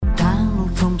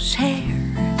Trump's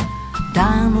hair,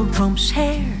 Donald Trump's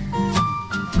hair.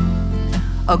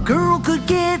 A girl could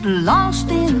get lost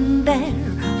in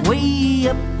there, way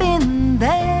up in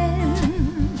there,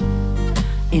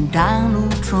 in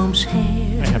Donald Trump's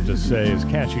hair. I have to say, as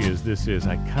catchy as this is,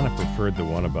 I kind of preferred the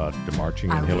one about the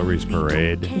marching in Hillary's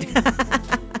parade.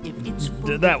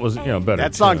 That was, better.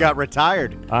 That song got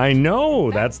retired. I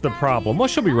know, that's the problem. Well,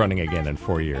 she'll be running again in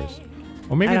 4 years.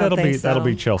 Well, maybe that'll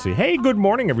be Chelsea. Hey, good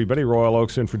morning, everybody. Royal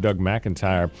Oaks in for Doug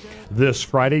McIntyre this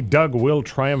Friday. Doug will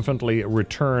triumphantly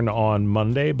return on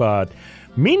Monday, but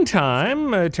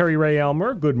meantime, Terry Ray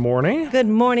Elmer, good morning. Good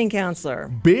morning, Counselor.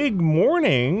 Big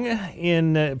morning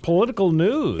in political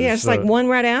news. Yeah, it's like one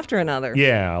right after another.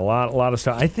 Yeah, a lot of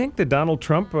stuff. I think that Donald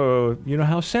Trump,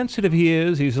 how sensitive he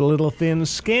is. He's a little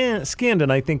thin-skinned,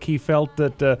 and I think he felt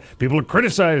that people are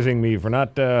criticizing me for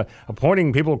not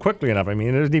appointing people quickly enough. I mean,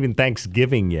 it isn't even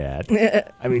Thanksgiving yet.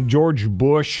 I mean, George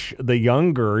Bush the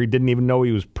younger, he didn't even know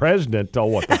he was president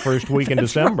till, the first week in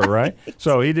December, right?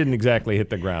 So he didn't exactly hit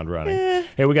the ground running.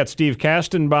 Hey, we got Steve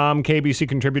Kastenbaum, KBC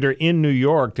contributor in New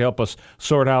York, to help us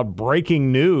sort out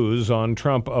breaking news on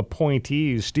Trump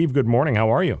appointees. Steve, good morning.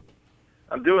 How are you?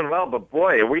 I'm doing well, but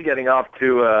boy, are we getting off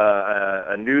to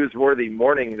a newsworthy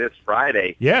morning this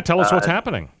Friday. Yeah, tell us what's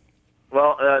happening.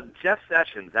 Well, Jeff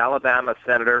Sessions, Alabama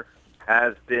senator,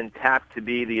 has been tapped to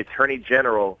be the attorney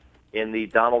general in the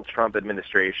Donald Trump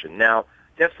administration. Now,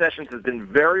 Jeff Sessions has been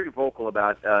very vocal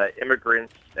about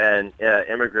immigrants and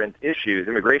immigration issues,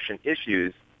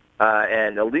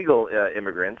 and illegal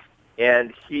immigrants,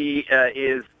 and he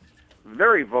is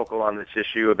very vocal on this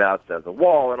issue about the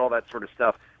wall and all that sort of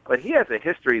stuff. But he has a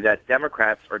history that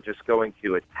Democrats are just going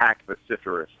to attack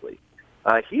vociferously.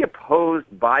 He opposed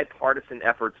bipartisan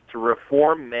efforts to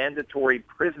reform mandatory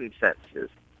prison sentences.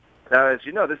 Now, as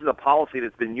you know, this is a policy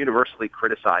that's been universally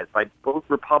criticized by both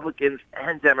Republicans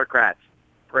and Democrats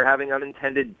for having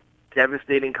unintended,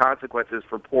 devastating consequences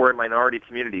for poor and minority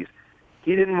communities.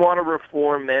 He didn't want to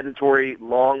reform mandatory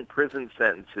long prison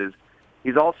sentences.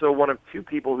 He's also one of two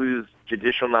people whose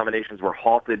judicial nominations were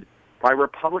halted by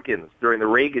Republicans during the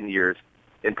Reagan years,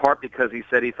 in part because he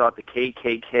said he thought the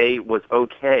KKK was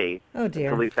okay. Oh dear!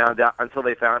 Until he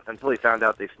found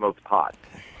out they smoked pot.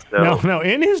 So, no,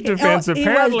 in his defense,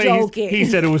 apparently he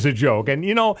said it was a joke. And,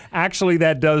 actually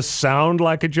that does sound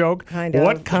like a joke. Kind of.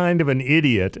 What kind of an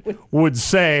idiot would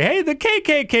say, hey, the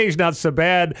KKK's not so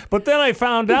bad, but then I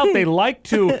found out they like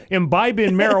to imbibe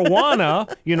in marijuana,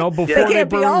 before they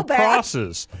burn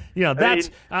crosses. There's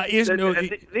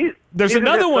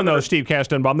another one, though, Steve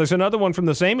Kastenbaum. There's another one from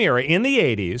the same era, in the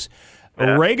 80s.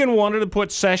 Yeah. Reagan wanted to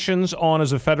put Sessions on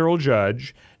as a federal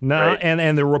judge,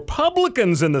 and the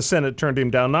Republicans in the Senate turned him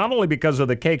down, not only because of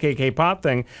the KKK pot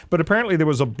thing, but apparently there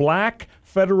was a black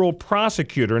federal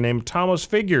prosecutor named Thomas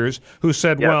Figures who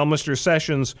said, well, Mr.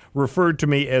 Sessions referred to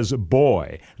me as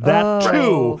boy. That,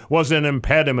 too, was an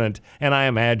impediment, and I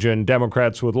imagine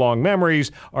Democrats with long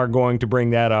memories are going to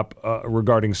bring that up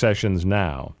regarding Sessions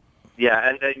now.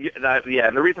 Yeah, and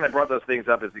the reason I brought those things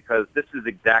up is because this is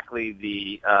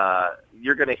exactly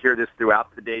you're going to hear this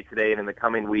throughout the day today and in the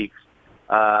coming weeks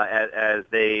as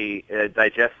they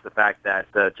digest the fact that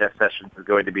Jeff Sessions is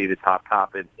going to be the top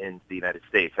cop in the United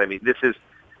States. I mean, this is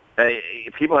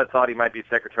people had thought he might be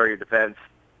Secretary of Defense.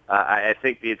 I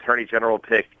think the Attorney General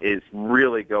pick is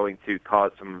really going to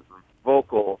cause some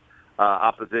vocal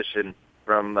opposition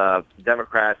from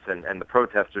Democrats and the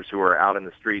protesters who are out in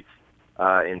the streets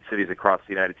in cities across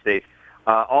the United States.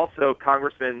 Also,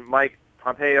 Congressman Mike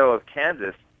Pompeo of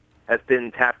Kansas has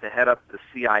been tapped to head up the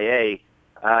CIA.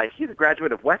 He's a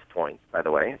graduate of West Point, by the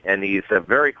way, and he's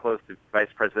very close to Vice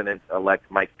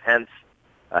President-elect Mike Pence.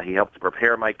 He helped to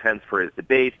prepare Mike Pence for his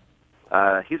debate.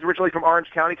 He's originally from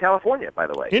Orange County, California, by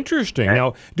the way. Interesting.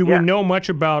 Now, do we know much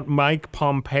about Mike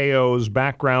Pompeo's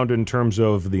background in terms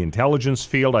of the intelligence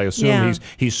field? I assume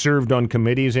he's served on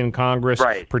committees in Congress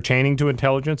pertaining to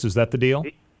intelligence. Is that the deal?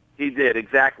 He did,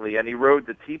 exactly. And he rode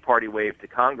the Tea Party wave to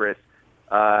Congress,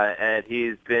 and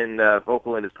he's been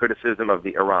vocal in his criticism of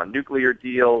the Iran nuclear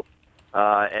deal.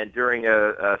 And during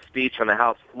a speech on the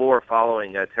House floor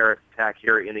following a terrorist attack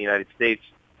here in the United States,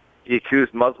 he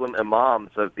accused Muslim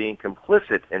imams of being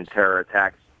complicit in terror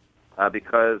attacks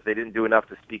because they didn't do enough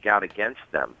to speak out against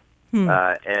them.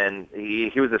 And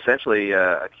he was essentially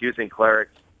accusing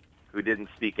clerics who didn't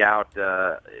speak out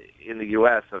in the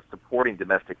U.S. of supporting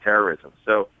domestic terrorism.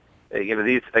 So,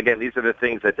 these are the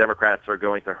things that Democrats are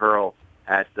going to hurl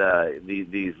at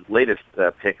these latest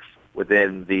picks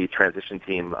within the transition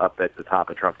team up at the top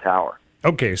of Trump Tower.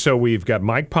 Okay, so we've got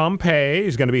Mike Pompeo,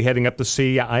 who's going to be heading up the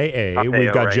CIA. Pompeo,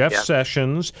 We've got right, Jeff yeah.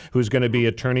 Sessions, who's going to be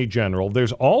Attorney General.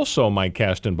 There's also, Mike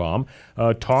Kastenbaum,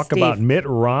 talk Steve. about Mitt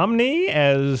Romney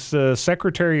as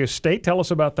Secretary of State. Tell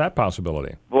us about that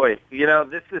possibility. Boy,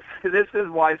 this is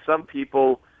why some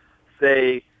people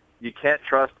say you can't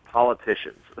trust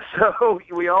politicians. So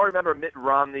we all remember Mitt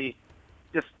Romney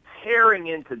just tearing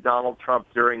into Donald Trump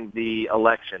during the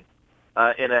election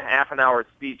in a half-an-hour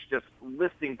speech, just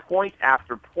listing point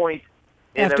after point.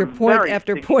 After point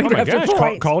after point Oh, my after gosh,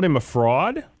 point. called him a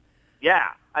fraud? Yeah.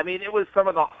 I mean, it was some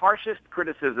of the harshest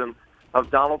criticism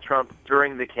of Donald Trump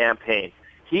during the campaign.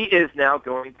 He is now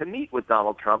going to meet with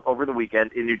Donald Trump over the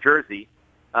weekend in New Jersey.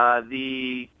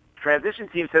 The transition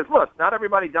team says, look, not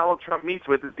everybody Donald Trump meets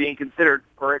with is being considered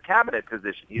for a cabinet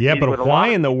position. He's Yeah, meeting with but a lot why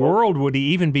of in the people. world would he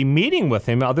even be meeting with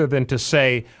him other than to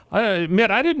say,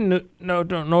 Mitt, I don't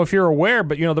know if you're aware,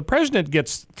 but, the president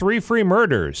gets 3 free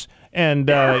murders, and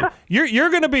you're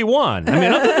going to be one. I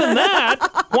mean, other than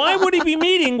that, why would he be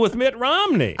meeting with Mitt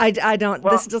Romney? I don't.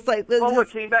 Well, this is just like. This Well,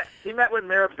 look, is- he met with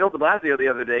Mayor Bill de Blasio the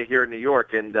other day here in New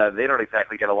York, and they don't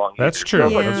exactly get along That's either. true. So,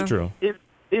 look, Yeah. That's true.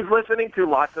 He's listening to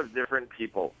lots of different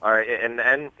people, all right, and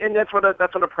that's what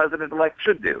a president-elect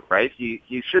should do, right?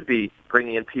 He should be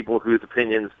bringing in people whose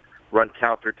opinions run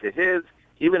counter to his,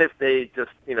 even if they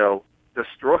just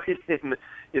destroyed him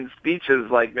in speeches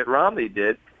like Mitt Romney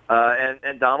did,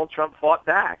 and Donald Trump fought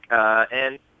back,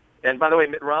 and by the way,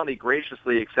 Mitt Romney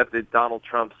graciously accepted Donald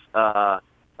Trump's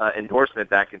endorsement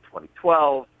back in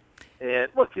 2012,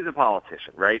 and look, he's a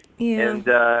politician, right?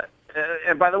 Yeah.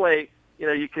 And by the way,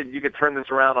 you could turn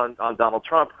this around on Donald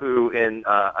Trump, who in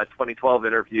a 2012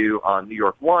 interview on New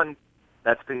York One,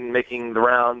 that's been making the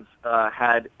rounds,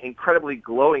 had incredibly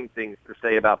glowing things to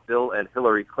say about Bill and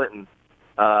Hillary Clinton.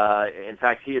 In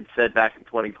fact, he had said back in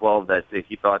 2012 that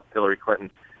he thought Hillary Clinton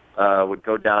would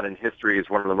go down in history as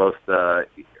one of the most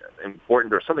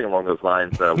important, or something along those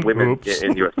lines, women Oops.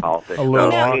 in U.S. politics. A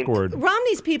little So, I mean, awkward.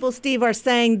 Romney's people, Steve, are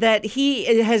saying that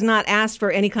he has not asked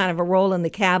for any kind of a role in the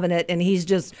cabinet, and he's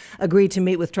just agreed to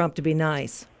meet with Trump to be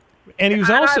nice. And he was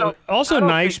I also don't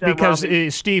nice think that because, Romney-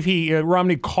 Steve,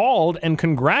 Romney called and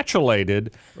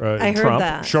congratulated I heard Trump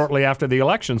that. shortly after the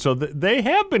election. So they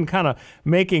have been kind of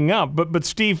making up. But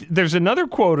Steve, there's another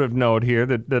quote of note here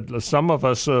that some of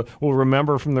us will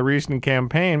remember from the recent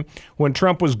campaign. When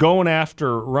Trump was going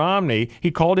after Romney,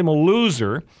 he called him a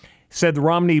loser, said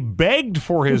Romney begged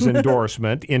for his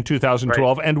endorsement in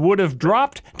 2012 and would have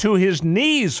dropped to his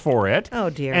knees for it. Oh,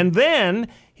 dear. And then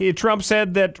Trump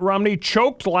said that Romney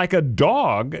choked like a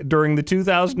dog during the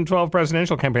 2012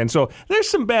 presidential campaign. So there's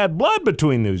some bad blood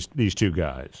between these two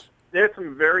guys. There's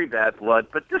some very bad blood,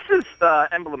 but this is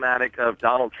emblematic of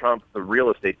Donald Trump, the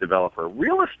real estate developer.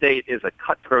 Real estate is a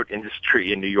cutthroat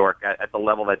industry in New York at the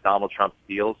level that Donald Trump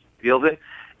deals in.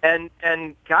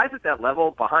 And guys at that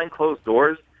level, behind closed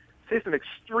doors, say some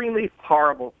extremely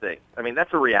horrible things. I mean,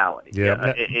 that's a reality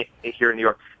Yeah. here in New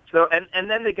York. So, and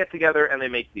then they get together and they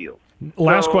make deals.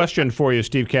 Last So- question for you,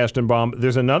 Steve Kastenbaum.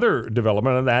 There's another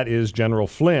development, and that is General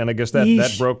Flynn. I guess that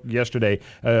Yeesh. broke yesterday.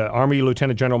 Army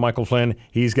Lieutenant General Michael Flynn,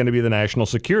 he's going to be the National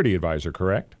Security Advisor,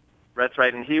 correct? That's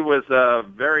right, and he was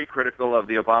very critical of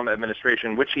the Obama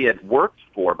administration, which he had worked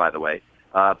for, by the way.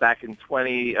 Back in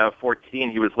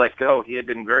 2014, he was let go. He had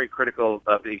been very critical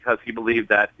because he believed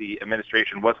that the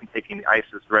administration wasn't taking the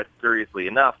ISIS threat seriously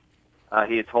enough.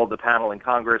 He had told the panel in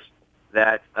Congress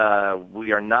that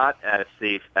we are not as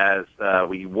safe as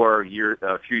we were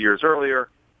a few years earlier,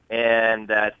 and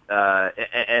that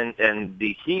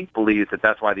he believes that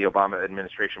that's why the Obama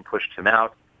administration pushed him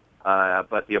out.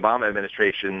 But the Obama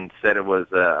administration said it was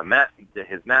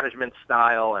his management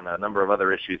style and a number of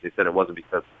other issues. They said it wasn't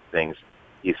because of things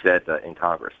he said in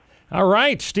Congress. All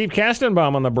right, Steve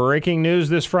Kastenbaum on the breaking news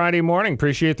this Friday morning.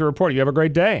 Appreciate the report. You have a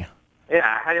great day.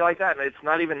 Yeah, how do you like that? It's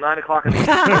not even 9 o'clock in the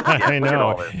I Look at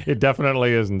all know. this. It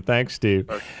definitely isn't. Thanks, Steve.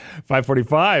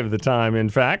 5:45 the time, in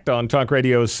fact, on Talk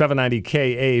Radio 790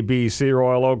 KABC.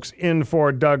 Royal Oaks in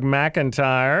for Doug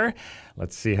McIntyre.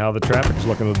 Let's see how the traffic is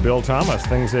looking with Bill Thomas.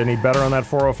 Things any better on that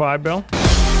 405, Bill?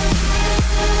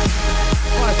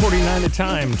 5:49 the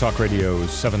time. Talk Radio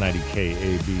 790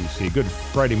 KABC. Good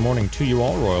Friday morning to you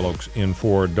all. Royal Oaks in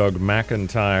for Doug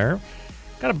McIntyre.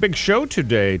 Got a big show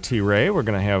today, T-Ray. We're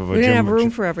going to have We didn't have room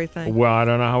for everything. Well, I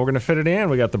don't know how we're going to fit it in.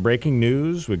 We got the breaking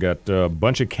news. We got a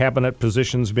bunch of cabinet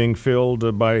positions being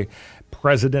filled by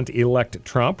President-elect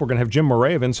Trump. We're going to have Jim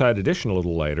Moret of Inside Edition a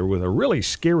little later with a really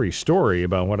scary story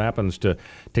about what happens to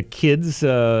kids.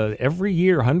 Every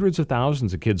year, hundreds of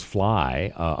thousands of kids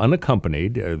fly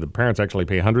unaccompanied. The parents actually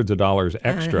pay hundreds of dollars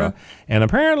extra. And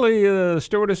apparently the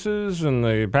stewardesses and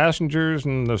the passengers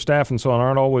and the staff and so on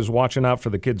aren't always watching out for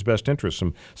the kids' best interests.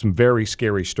 Some very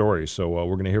scary stories. So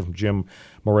we're going to hear from Jim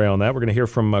Moret on that. We're going to hear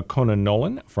from Conan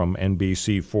Nolan from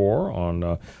NBC4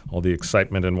 on all the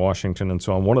excitement in Washington and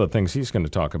so on. One of the things he's going to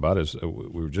talk about is,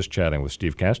 we were just chatting with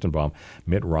Steve Kastenbaum,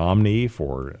 Mitt Romney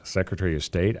for Secretary of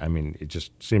State. I mean, it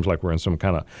just seems like we're in some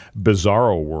kind of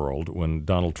bizarro world when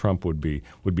Donald Trump would be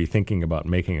thinking about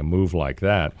making a move like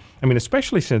that. I mean,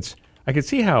 especially since I could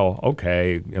see how,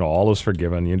 okay, all is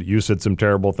forgiven. You said some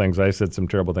terrible things. I said some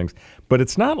terrible things. But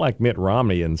it's not like Mitt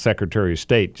Romney and Secretary of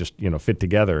State just, fit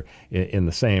together in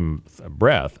the same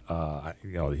breath.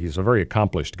 He's a very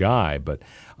accomplished guy, but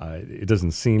it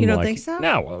doesn't seem like... You don't think so?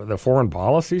 No, the foreign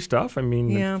policy stuff, I mean,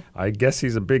 yeah. I guess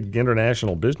he's a big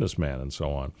international businessman and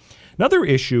so on. Another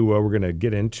issue we're going to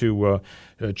get into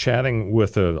chatting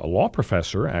with a law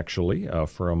professor, actually,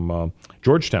 from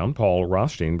Georgetown, Paul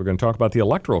Rothstein. We're going to talk about the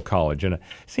Electoral College. And it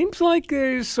seems like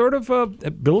there's sort of a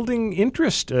building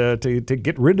interest to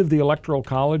get rid of the Electoral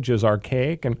College as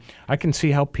archaic. And I can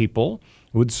see how people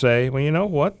would say, well, you know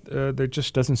what? There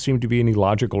just doesn't seem to be any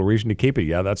logical reason to keep it.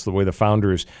 Yeah, that's the way the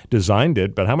founders designed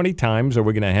it. But how many times are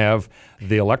we going to have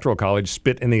the Electoral College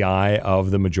spit in the eye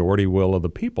of the majority will of the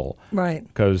people? Right.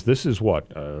 Because this is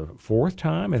fourth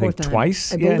time? I think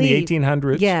twice in the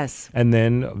 1800s. Yes. And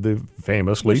then the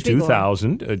famously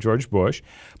 2000, George Bush.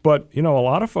 But, a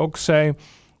lot of folks say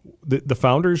the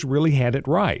founders really had it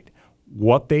right.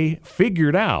 What they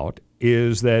figured out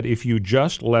is that if you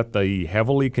just let the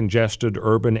heavily congested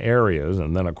urban areas,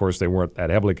 and then, of course, they weren't that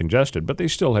heavily congested, but they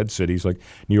still had cities like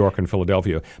New York and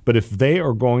Philadelphia. But if they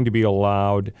are going to be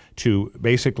allowed to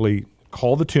basically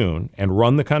call the tune and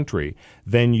run the country,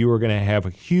 then you are going to have a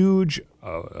huge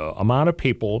amount of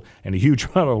people and a huge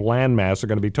amount of land mass are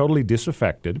going to be totally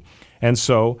disaffected. And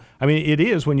so, I mean, it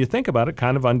is, when you think about it,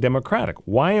 kind of undemocratic.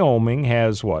 Wyoming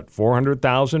has,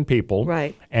 400,000 people?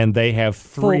 Right. And they have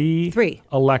three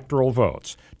electoral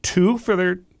votes. 2 for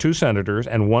their 2 senators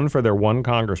and 1 for their 1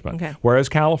 congressman. Okay. Whereas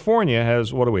California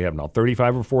has, what do we have now,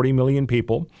 35 or 40 million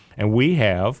people, and we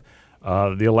have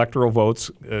the electoral votes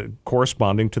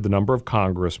corresponding to the number of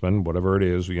congressmen, whatever it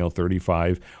is,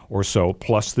 35 or so,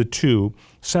 plus the 2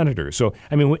 senators. So,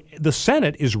 I mean, the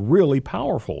Senate is really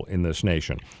powerful in this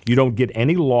nation. You don't get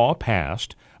any law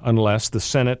passed unless the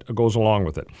Senate goes along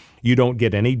with it. You don't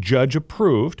get any judge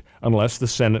approved unless the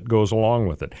Senate goes along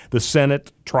with it. The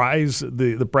Senate tries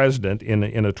the president in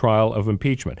a trial of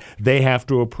impeachment. They have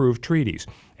to approve treaties.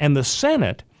 And the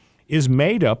Senate is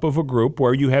made up of a group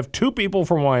where you have 2 people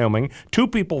from Wyoming, 2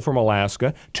 people from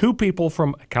Alaska, 2 people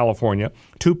from California,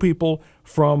 2 people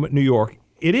from New York.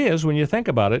 It is, when you think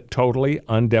about it, totally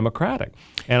undemocratic.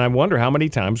 And I wonder how many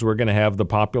times we're going to have the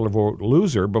popular vote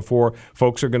loser before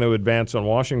folks are going to advance on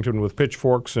Washington with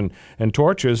pitchforks and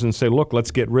torches and say, look,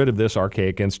 let's get rid of this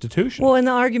archaic institution. Well, and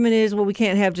the argument is, we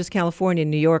can't have just California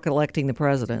and New York electing the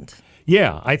president.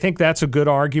 Yeah, I think that's a good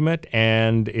argument.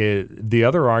 And the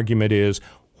other argument is,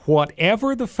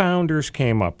 whatever the founders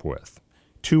came up with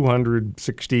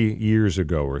 260 years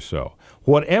ago or so,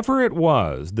 whatever it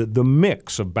was, the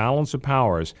mix of balance of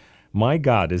powers, my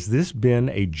God, has this been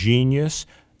a genius,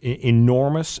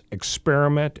 enormous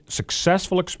experiment,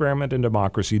 successful experiment in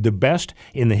democracy, the best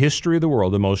in the history of the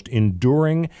world, the most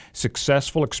enduring,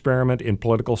 successful experiment in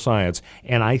political science.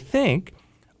 And I think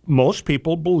most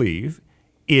people believe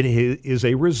it is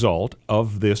a result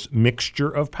of this mixture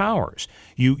of powers.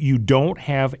 You don't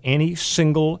have any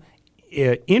single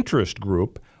interest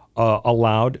group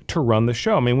allowed to run the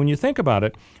show. I mean, when you think about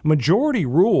it, majority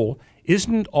rule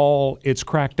isn't all it's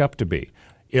cracked up to be.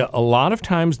 A lot of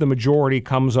times the majority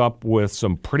comes up with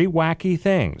some pretty wacky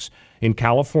things. In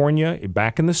California,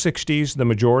 back in the 60s, the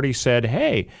majority said,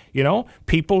 hey,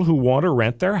 people who want to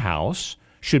rent their house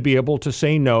should be able to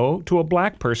say no to a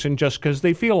black person just because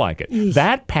they feel like it. Eesh.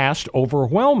 That passed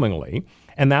overwhelmingly,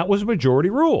 and that was majority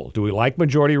rule. Do we like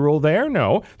majority rule there?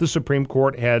 No. The Supreme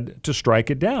Court had to strike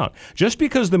it down. Just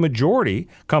because the majority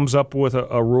comes up with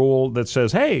a rule that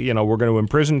says, hey, we're going to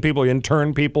imprison people,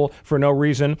 intern people for no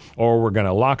reason, or we're going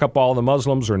to lock up all the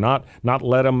Muslims or not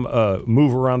let them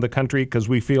move around the country because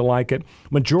we feel like it.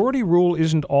 Majority rule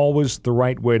isn't always the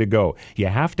right way to go. You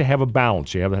have to have a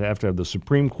balance. You have to have the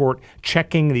Supreme Court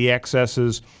checking the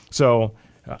excesses. So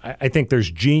I think there's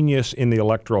genius in the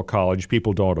Electoral College.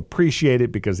 People don't appreciate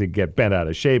it because they get bent out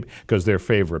of shape because their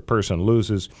favorite person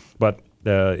loses. But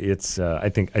I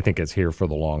think it's here for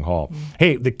the long haul.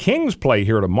 Hey, the Kings play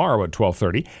here tomorrow at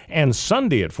 12:30 and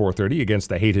Sunday at 4:30 against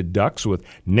the hated Ducks with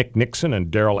Nick Nixon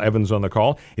and Darrell Evans on the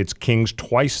call. It's Kings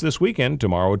twice this weekend,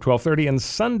 tomorrow at 12:30 and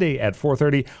Sunday at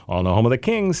 4:30 on the home of the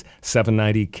Kings,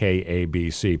 790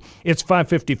 KABC. It's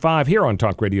 5:55 here on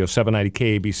Talk Radio 790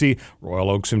 KABC.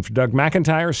 Royal Oaks and Doug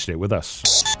McIntyre. Stay with us.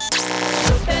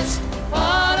 The best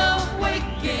part of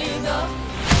waking up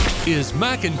is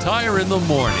McIntyre in the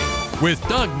Morning with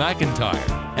Doug McIntyre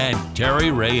and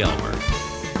Terry Ray Elmer.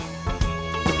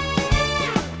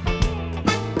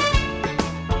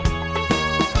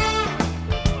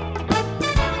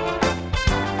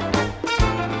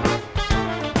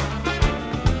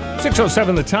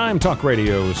 .607 the time, Talk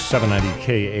Radio 790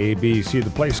 KABC,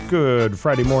 the place. Good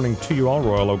Friday morning to you all.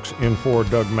 Royal Oaks in for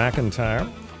Doug McIntyre.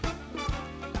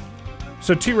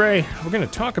 So, T-Ray, we're going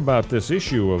to talk about this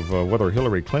issue of whether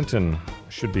Hillary Clinton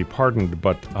should be pardoned,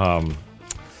 but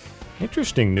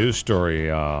interesting news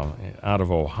story out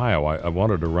of Ohio. I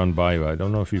wanted to run by you. I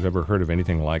don't know if you've ever heard of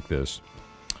anything like this.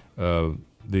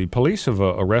 The police have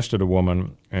arrested a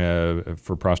woman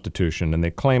for prostitution, and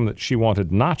they claim that she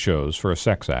wanted nachos for a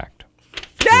sex act.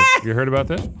 You heard about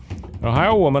this? An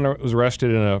Ohio woman was arrested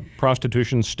in a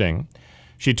prostitution sting.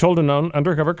 She told an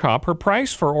undercover cop her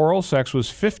price for oral sex was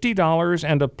 $50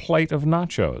 and a plate of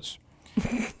nachos.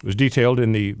 It was detailed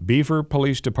in the Beaver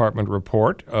Police Department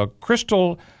report.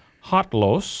 Crystal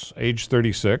Hotlos, age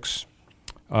 36,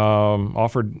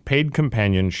 offered paid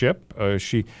companionship.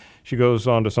 She goes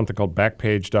on to something called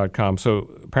Backpage.com. So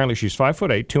apparently she's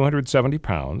 5'8", 270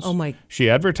 pounds. Oh my!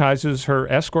 She advertises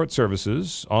her escort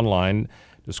services online,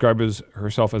 describes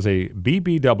herself as a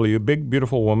BBW, big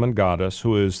beautiful woman goddess,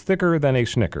 who is thicker than a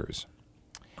Snickers.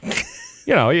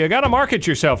 You know, you got to market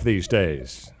yourself these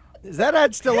days. Is that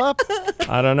ad still up?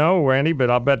 I don't know, Randy, but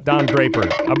I'll bet Don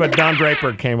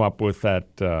Draper. Came up with that.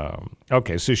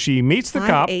 Okay, so she meets the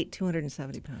cop. 5'8",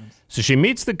 270 pounds. So she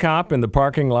meets the cop in the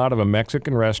parking lot of a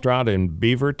Mexican restaurant in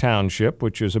Beaver Township,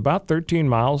 which is about 13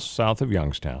 miles south of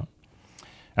Youngstown.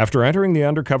 After entering the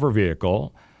undercover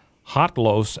vehicle,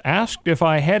 Hotlos asked if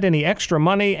I had any extra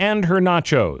money and her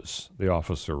nachos, the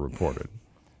officer reported.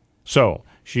 So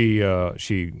she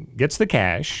gets the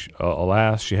cash.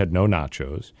 Alas, she had no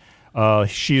nachos.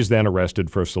 She is then arrested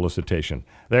for solicitation.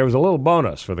 There was a little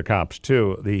bonus for the cops,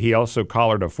 too. He also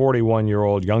collared a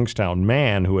 41-year-old Youngstown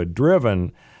man who had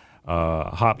driven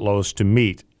Hotlos to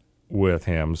meet with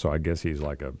him. So I guess he's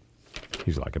like a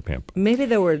pimp. Maybe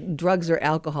there were drugs or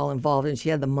alcohol involved, and she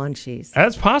had the munchies.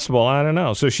 That's possible. I don't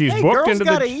know. So she's booked into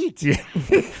gotta the. Eat. Yeah.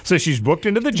 So she's booked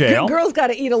into the jail. Girls got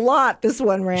to eat a lot. This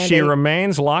one, Randy. She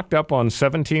remains locked up on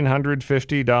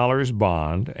 $1,750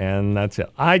 bond, and that's it.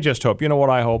 I just hope. You know what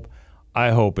I hope?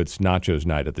 I hope it's nachos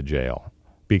night at the jail,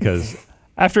 because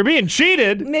after being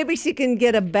cheated. Maybe she can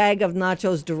get a bag of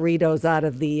nachos Doritos out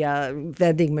of the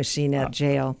vending machine at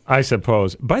jail. I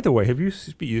suppose. By the way, have you,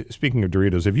 speaking of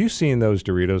Doritos, have you seen those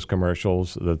Doritos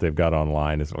commercials that they've got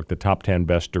online? It's like the top 10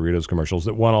 best Doritos commercials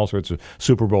that won all sorts of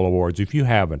Super Bowl awards. If you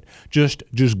haven't, just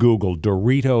Google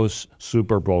Doritos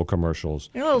Super Bowl commercials.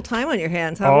 You have a little time on your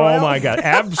hands, huh, Oh, Royal? my God.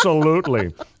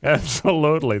 Absolutely.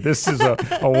 Absolutely. This is a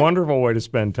wonderful way to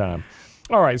spend time.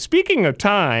 All right. Speaking of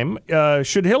time,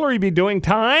 should Hillary be doing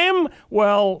time?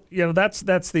 Well, you know,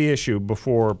 that's the issue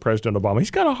before President Obama.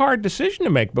 He's got a hard decision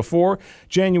to make before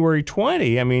January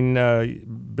 20. I mean,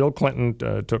 Bill Clinton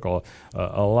took a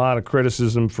lot of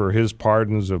criticism for his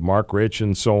pardons of Mark Rich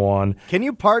and so on. Can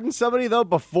you pardon somebody, though,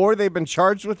 before they've been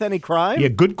charged with any crime? Yeah,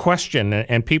 good question.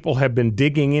 And people have been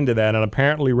digging into that. And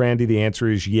apparently, Randy, the answer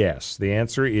is yes. The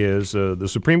answer is the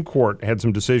Supreme Court had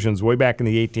some decisions way back in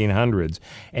the 1800s,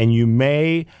 and you may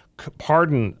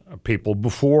pardon people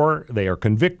before they are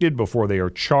convicted, before they are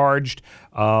charged.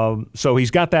 So he's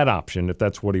got that option if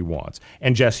that's what he wants.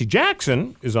 And Jesse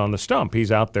Jackson is on the stump.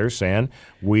 He's out there saying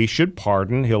we should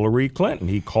pardon Hillary Clinton.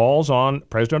 He calls on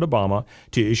President Obama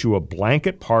to issue a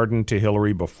blanket pardon to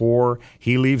Hillary before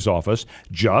he leaves office,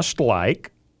 just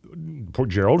like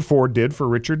Gerald Ford did for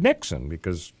Richard Nixon,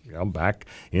 because back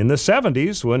in the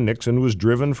 70s when Nixon was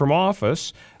driven from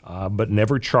office but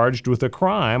never charged with a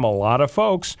crime, a lot of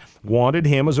folks wanted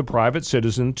him as a private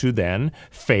citizen to then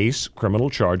face criminal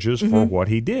charges for what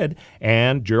he did.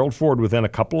 And Gerald Ford, within a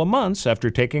couple of months after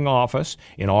taking office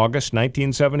in August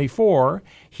 1974,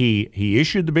 he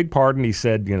issued the big pardon. He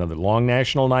said, the long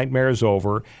national nightmare is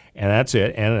over, and that's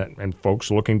it. And folks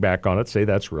looking back on it say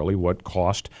that's really what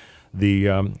cost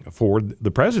Ford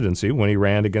the presidency when he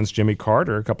ran against Jimmy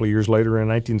Carter a couple of years later in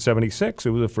 1976.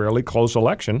 It was a fairly close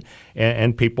election,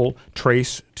 and people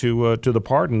trace to the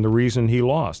pardon the reason he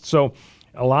lost. So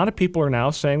a lot of people are now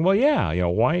saying, well, yeah,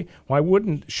 why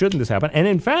shouldn't this happen? And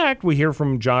in fact, we hear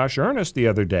from Josh Earnest the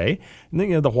other day,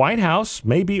 the White House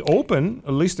may be open,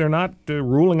 at least they're not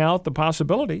ruling out the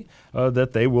possibility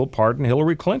that they will pardon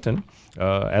Hillary Clinton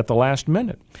at the last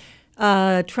minute.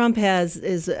 Trump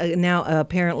is now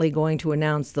apparently going to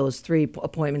announce those 3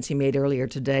 appointments he made earlier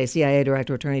today: CIA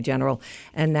Director, Attorney General,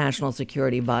 and National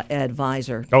Security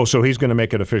Advisor. Oh, so he's going to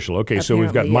make it official. Okay, Apparently, so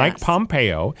we've got Mike yes.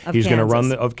 Pompeo. Of He's going to run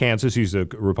Kansas. of Kansas. He's a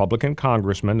Republican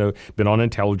congressman, been on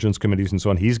intelligence committees and so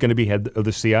on. He's going to be head of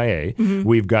the CIA. Mm-hmm.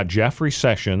 We've got Jeffrey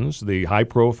Sessions, the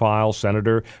high-profile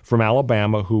senator from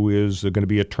Alabama, who is going to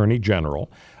be Attorney General.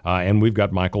 And we've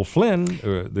got Michael Flynn,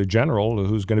 the general,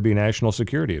 who's going to be National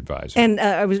Security Advisor. And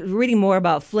I was reading more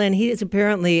about Flynn. He is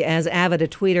apparently as avid a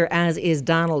tweeter as is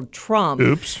Donald Trump.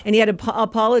 Oops. And he had to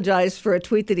apologize for a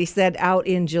tweet that he said out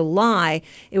in July.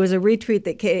 It was a retweet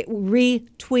that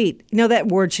retweet. That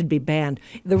word should be banned.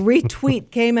 The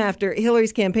retweet came after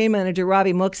Hillary's campaign manager,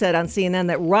 Robbie Mook, said on CNN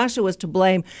that Russia was to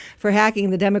blame for hacking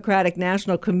the Democratic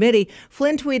National Committee.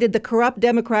 Flynn tweeted, "The corrupt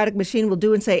Democratic machine will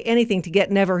do and say anything to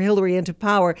get never Hillary into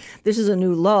power. This is a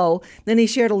new low." Then he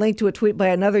shared a link to a tweet by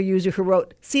another user who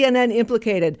wrote, "CNN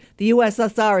implicated. The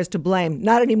USSR is to blame.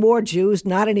 Not anymore, Jews.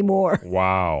 Not anymore."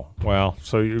 Wow. Well,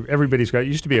 so everybody's got. It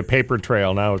used to be a paper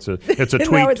trail. Now it's a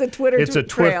tweet. Now it's a Twitter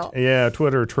trail. Yeah,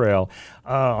 Twitter trail.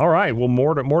 All right. Well,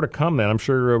 more to come then. I'm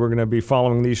sure we're going to be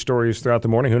following these stories throughout the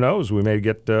morning. Who knows? We may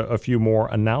get a few more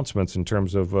announcements in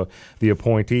terms of the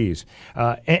appointees.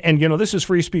 And this is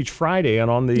Free Speech Friday,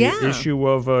 and on the issue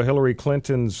of Hillary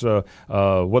Clinton's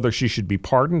whether she should be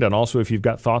pardoned, and also if you've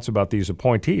got thoughts about these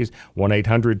appointees,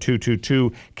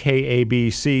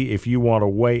 1-800-222-KABC if you want to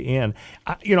weigh in.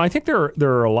 I think there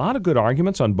are a lot of good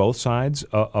arguments on both sides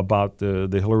about the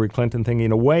Hillary Clinton thing.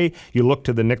 In a way, you look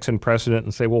to the Nixon precedent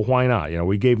and say, well, why not?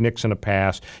 We gave Nixon a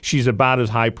pass. She's about as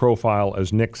high profile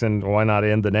as Nixon. Why not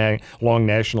end the long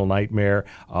national nightmare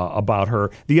about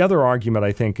her? The other argument,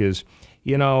 I think, is,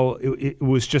 it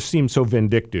was just seemed so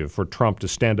vindictive for Trump to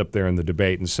stand up there in the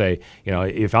debate and say,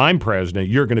 if I'm president,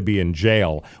 you're going to be in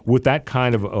jail. With that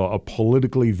kind of a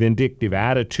politically vindictive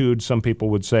attitude, some people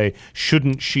would say,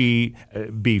 shouldn't she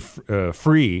be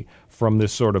free from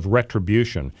this sort of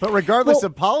retribution? But regardless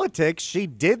of politics, she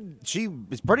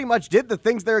pretty much did the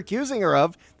things they're accusing her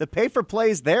of. The pay for play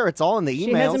is there. It's all in the emails.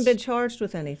 She hasn't been charged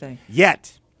with anything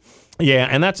yet. Yeah,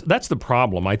 and that's the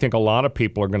problem. I think a lot of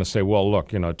people are going to say, well,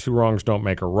 look, two wrongs don't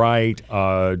make a right.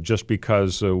 Just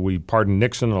because we pardoned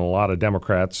Nixon, and a lot of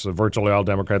Democrats, virtually all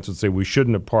Democrats, would say we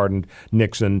shouldn't have pardoned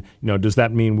Nixon. Does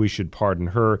that mean we should pardon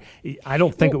her? I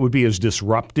don't think it would be as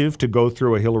disruptive to go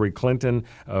through a Hillary Clinton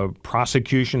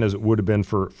prosecution as it would have been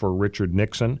for Richard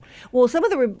Nixon. Well,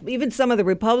 even some of the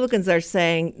Republicans are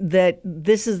saying that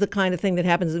this is the kind of thing that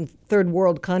happens in third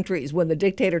world countries. When the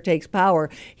dictator takes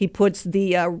power, he puts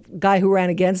the guy who ran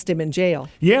against him in jail.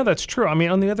 Yeah, that's true. I mean,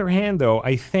 on the other hand, though,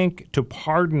 I think to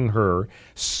pardon her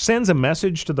sends a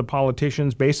message to the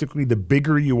politicians. Basically, the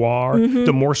bigger you are,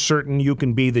 the more certain you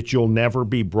can be that you'll never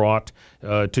be brought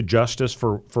to justice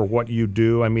for what you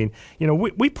do. I mean,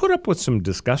 we put up with some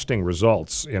disgusting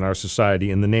results in our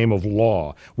society in the name of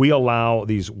law. We allow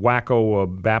these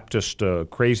wacko Baptist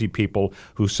crazy people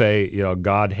who say,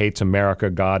 God hates America,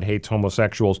 God hates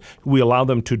homosexuals. We allow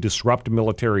them to disrupt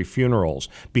military funerals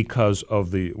because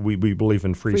of we believe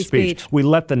in free speech. We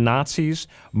let the Nazis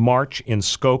march in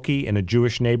Skokie in a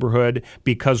Jewish neighborhood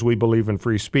because we believe in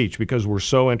free speech, because we're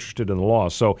so interested in the law.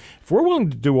 So if we're willing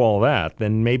to do all that,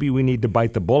 then maybe we need to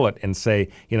bite the bullet and say,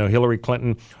 Hillary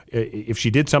Clinton, if she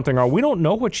did something wrong, we don't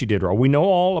know what she did wrong. We know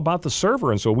all about the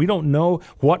server, and so we don't know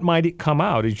what might come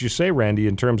out. As you say, Randy,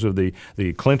 in terms of the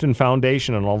Clinton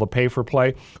Foundation and all the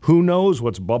pay-for-play, who knows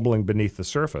what's bubbling beneath the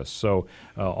surface? So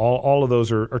all of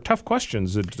those are tough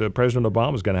questions that President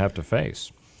Obama is going to have to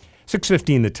face.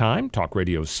 6:15 the time. Talk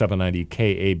Radio 790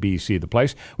 KABC, the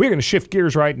place. We're going to shift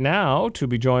gears right now to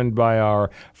be joined by our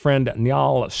friend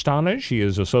Nyal Stanage. He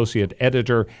is associate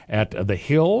editor at The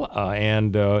Hill,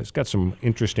 and he's got some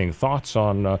interesting thoughts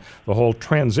on the whole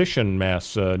transition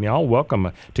mess. Nyal,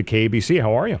 welcome to KABC.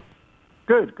 How are you?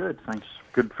 Good, thanks.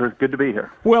 Good to be here.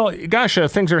 Well, gosh,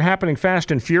 things are happening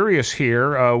fast and furious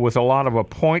here with a lot of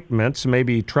appointments.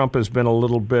 Maybe Trump has been a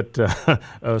little bit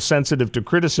sensitive to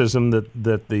criticism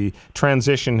that the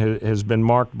transition has been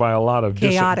marked by a lot of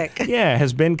chaotic.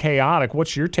 Has been chaotic.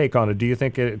 What's your take on it? Do you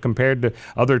think compared to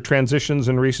other transitions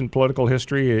in recent political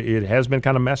history, it has been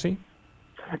kind of messy?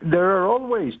 There are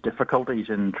always difficulties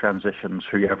in transitions,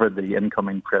 whoever the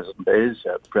incoming president is.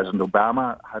 President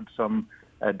Obama had some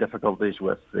difficulties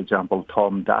with, for example,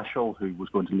 Tom Daschle, who was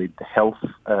going to lead the health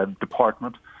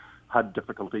department, had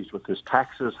difficulties with his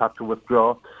taxes, had to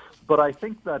withdraw. But I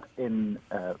think that in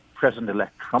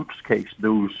President-elect Trump's case,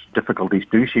 those difficulties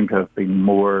do seem to have been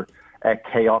more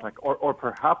chaotic, or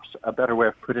perhaps a better way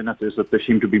of putting it is that there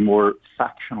seemed to be more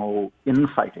factional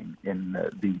infighting in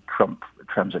the Trump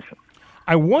transition.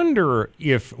 I wonder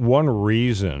if one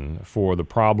reason for the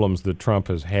problems that Trump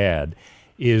has had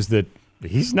is that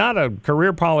he's not a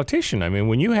career politician. I mean,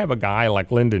 when you have a guy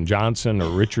like Lyndon Johnson or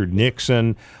Richard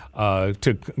Nixon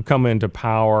to come into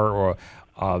power, or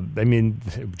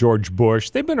George Bush,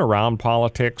 they've been around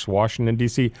politics, Washington,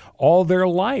 D.C., all their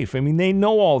life. I mean, they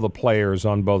know all the players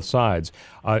on both sides.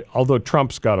 Although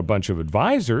Trump's got a bunch of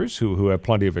advisors who have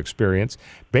plenty of experience,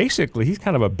 basically he's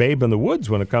kind of a babe in the woods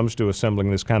when it comes to assembling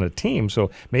this kind of team.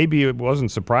 So maybe it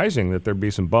wasn't surprising that there'd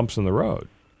be some bumps in the road.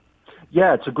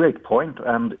 Yeah, it's a great point.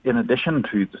 And in addition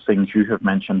to the things you have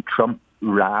mentioned, Trump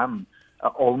ran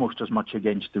almost as much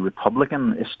against the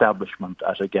Republican establishment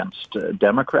as against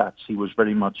Democrats. He was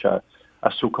very much a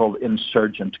so-called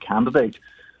insurgent candidate.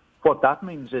 What that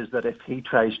means is that if he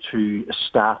tries to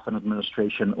staff an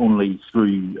administration only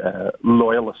through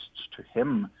loyalists to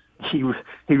him, he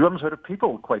runs out of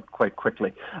people quite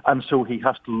quickly. And so he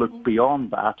has to look beyond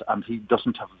that, and he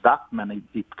doesn't have that many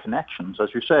deep connections,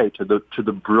 as you say, to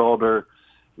the broader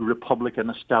Republican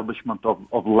establishment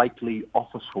of likely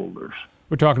office holders.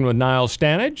 We're talking with Niall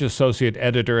Stanage, associate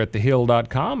editor at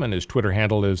thehill.com, and his Twitter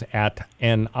handle is at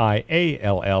NIALLSTANAGE.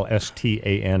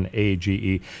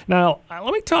 Now,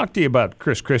 let me talk to you about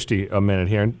Chris Christie a minute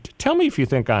here, and tell me if you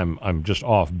think I'm just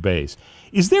off base.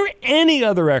 Is there any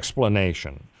other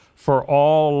explanation for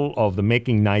all of the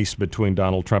making nice between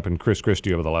Donald Trump and Chris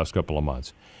Christie over the last couple of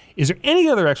months? Is there any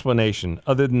other explanation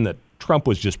other than that Trump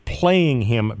was just playing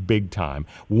him big time,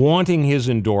 wanting his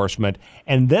endorsement,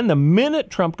 and then the minute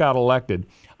Trump got elected,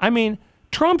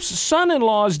 Trump's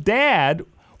son-in-law's dad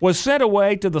was sent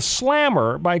away to the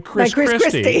slammer by Chris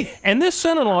Christie. And this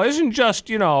son-in-law isn't just,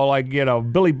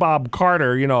 Billy Bob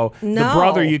Carter, the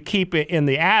brother you keep in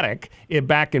the attic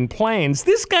back in Plains.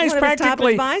 This guy's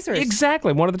practically one of his top advisors.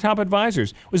 Exactly, one of the top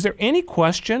advisors. Was there any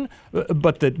question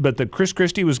but that Chris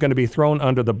Christie was going to be thrown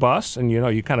under the bus? And,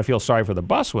 you kind of feel sorry for the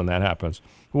bus when that happens.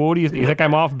 Well, what do you think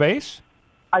I'm off base?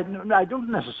 I don't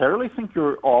necessarily think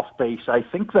you're off base. I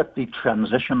think that the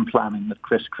transition planning that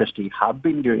Chris Christie had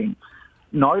been doing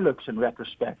now looks in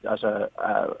retrospect as a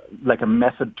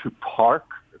method to park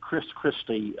Chris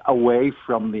Christie away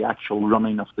from the actual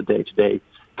running of the day-to-day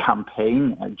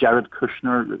campaign. Jared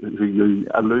Kushner, who you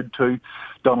allude to,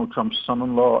 Donald Trump's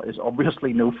son-in-law, is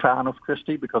obviously no fan of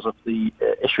Christie because of the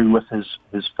issue with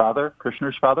his father,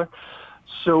 Kushner's father.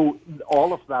 So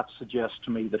all of that suggests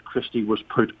to me that Christie was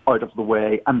put out of the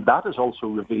way, and that is also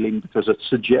revealing because it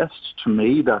suggests to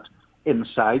me that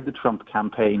inside the Trump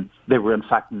campaign, they were in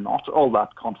fact not all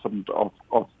that confident of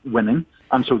winning.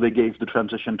 And so they gave the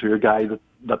transition to a guy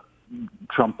that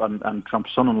Trump and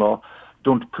Trump's son-in-law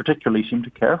don't particularly seem to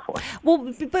care for.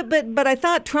 Well, but I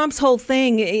thought Trump's whole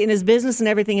thing in his business and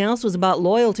everything else was about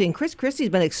loyalty, and Chris Christie's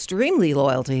been extremely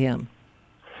loyal to him.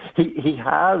 He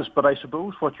has, but I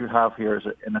suppose what you have here is,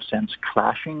 in a sense,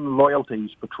 clashing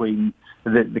loyalties between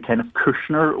the kind of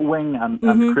Kushner wing and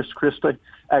Chris Christie.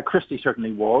 Christie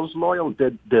certainly was loyal,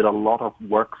 did a lot of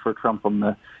work for Trump on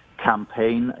the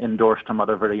campaign, endorsed him at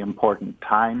a very important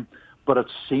time. But it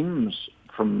seems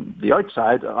from the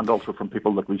outside, and also from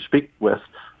people that we speak with,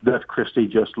 that Christie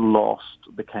just lost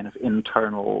the kind of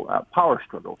internal power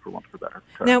struggle, for want of a better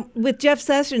term. Now, with Jeff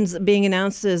Sessions being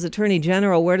announced as Attorney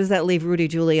General, where does that leave Rudy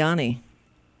Giuliani?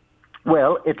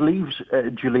 Well, it leaves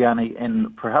Giuliani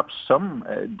in perhaps some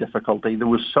difficulty. There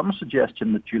was some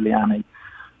suggestion that Giuliani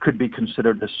could be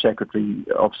considered as Secretary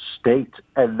of State.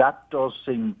 That does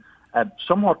seem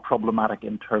somewhat problematic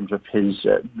in terms of his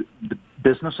the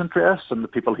business interests and the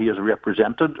people he has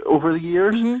represented over the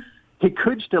years. Mm-hmm. He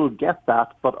could still get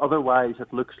that, but otherwise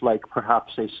it looks like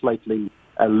perhaps a slightly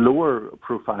lower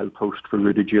profile post for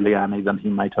Rudy Giuliani than he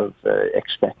might have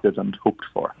expected and hoped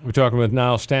for. We're talking with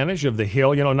Niall Stanage of The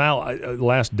Hill. Niall,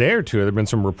 last day or two, there have been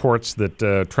some reports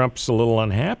that Trump's a little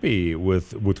unhappy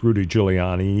with Rudy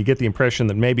Giuliani. You get the impression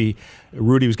that maybe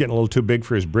Rudy was getting a little too big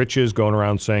for his britches, going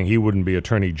around saying he wouldn't be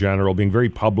Attorney General, being very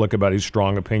public about his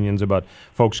strong opinions about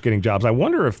folks getting jobs. I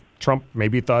wonder if Trump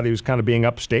maybe thought he was kind of being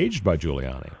upstaged by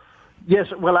Giuliani. Yes,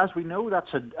 well, as we know,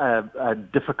 that's a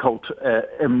difficult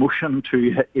emotion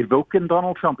to evoke in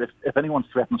Donald Trump. If anyone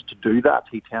threatens to do that,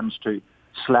 he tends to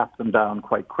slap them down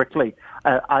quite quickly.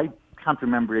 I can't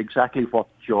remember exactly what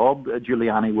job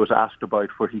Giuliani was asked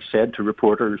about, where he said to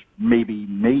reporters, maybe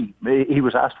me. He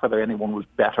was asked whether anyone was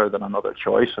better than another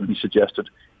choice, and he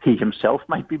suggested he himself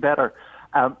might be better.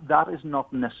 That is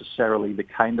not necessarily the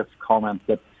kind of comment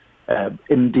that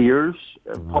endears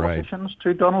politicians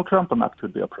to Donald Trump, and that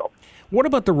could be a problem. What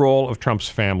about the role of Trump's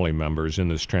family members in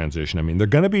this transition? I mean, they're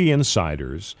going to be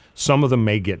insiders. Some of them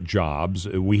may get jobs.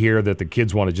 We hear that the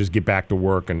kids want to just get back to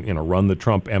work and run the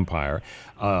Trump empire.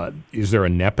 Is there a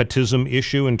nepotism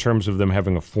issue in terms of them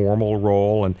having a formal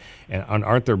role? And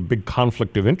aren't there big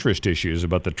conflict of interest issues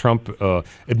about the Trump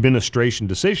administration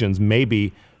decisions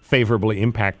maybe favorably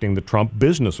impacting the Trump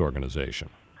business organization?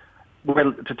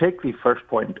 Well, to take the first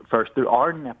point first, there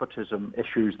are nepotism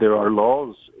issues. There are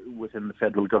laws within the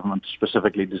federal government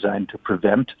specifically designed to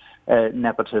prevent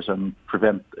nepotism,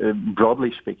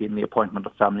 broadly speaking, the appointment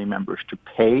of family members to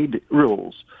paid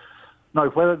roles. Now,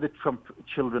 whether the Trump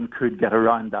children could get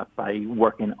around that by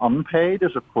working unpaid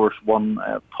is, of course, one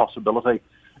possibility.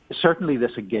 Certainly,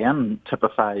 this again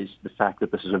typifies the fact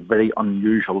that this is a very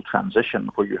unusual transition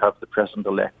where you have the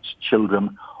president-elect's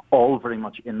children, all very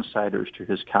much insiders to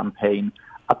his campaign,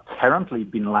 apparently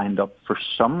been lined up for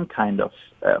some kind of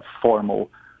formal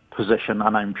position,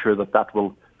 and I'm sure that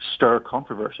will stir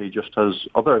controversy just as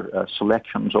other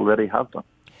selections already have done.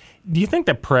 Do you think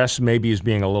the press maybe is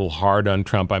being a little hard on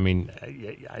Trump? I mean,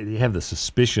 I have the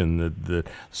suspicion that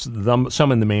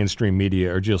some in the mainstream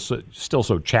media are just still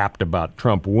so chapped about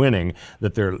Trump winning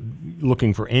that they're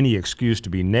looking for any excuse to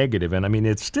be negative. And I mean,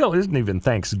 it still isn't even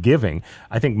Thanksgiving.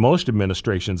 I think most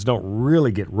administrations don't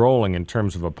really get rolling in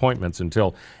terms of appointments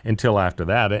until after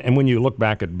that. And when you look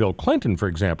back at Bill Clinton, for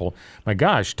example, my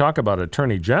gosh, talk about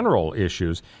attorney general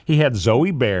issues. He had Zoe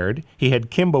Baird, he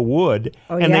had Kimba Wood,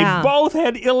 they both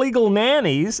had illegal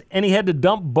nannies, and he had to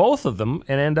dump both of them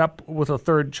and end up with a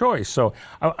third choice. So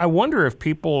I wonder if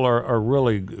people are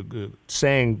really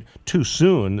saying too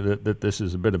soon that this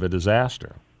is a bit of a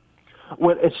disaster.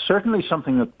 Well, it's certainly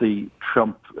something that the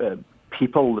Trump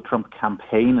people, the Trump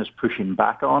campaign is pushing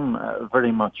back on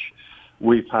very much.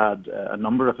 We've had a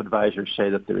number of advisors say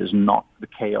that there is not the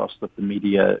chaos that the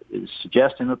media is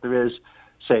suggesting that there is,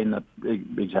 saying that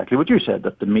exactly what you said,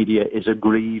 that the media is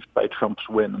aggrieved by Trump's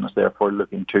win and is therefore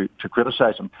looking to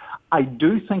criticize him. I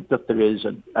do think that there is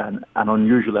an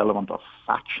unusual element of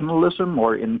factionalism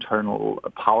or internal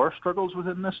power struggles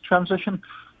within this transition.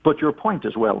 But your point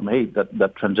is well made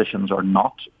that transitions are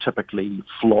not typically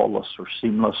flawless or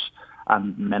seamless,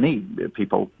 and many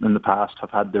people in the past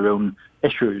have had their own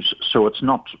issues. So it's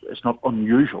not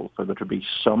unusual for there to be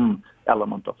some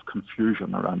element of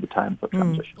confusion around the time of the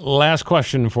transition. Last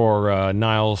question for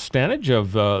Niall Stanage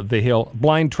of The Hill.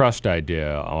 Blind trust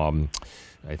idea.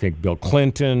 I think Bill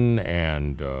Clinton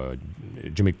and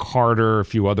Jimmy Carter, a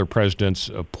few other presidents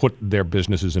put their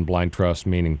businesses in blind trust,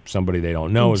 meaning somebody they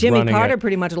don't know is running it. Jimmy Carter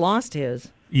pretty much lost his.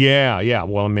 Yeah.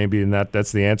 Well, maybe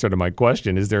that's the answer to my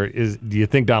question. Do you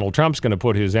think Donald Trump's going to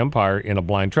put his empire in a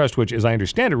blind trust, which, as I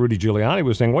understand it, Rudy Giuliani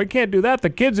was saying, well, you can't do that. The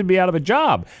kids would be out of a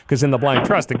job because in the blind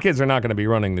trust, the kids are not going to be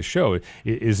running the show.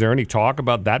 Is there any talk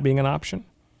about that being an option?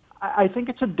 I think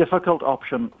it's a difficult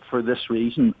option for this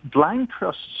reason. Blind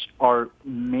trusts are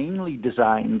mainly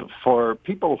designed for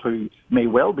people who may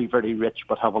well be very rich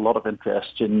but have a lot of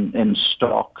interest in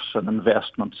stocks and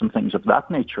investments and things of that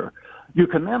nature. You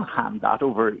can then hand that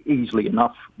over easily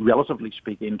enough, relatively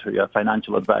speaking, to a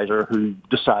financial advisor who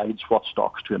decides what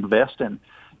stocks to invest in.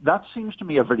 That seems to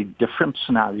me a very different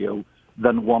scenario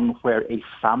than one where a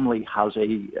family has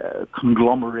a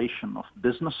conglomeration of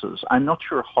businesses. I'm not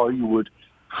sure how you would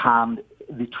hand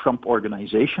the Trump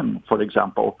organization, for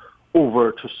example,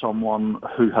 over to someone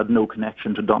who had no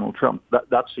connection to Donald Trump.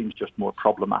 That seems just more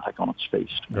problematic on its face.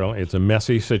 Well, it's a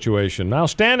messy situation. Now,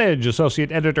 Stanage,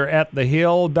 Associate Editor at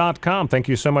thehill.com. Thank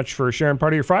you so much for sharing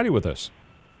part of your Friday with us.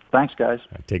 Thanks, guys.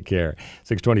 Right, take care.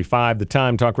 6:25, The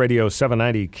Time, Talk Radio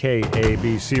 790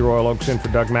 KABC. Royal Oaks in for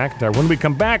Doug McIntyre. When we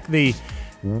come back, the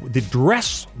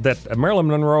dress that Marilyn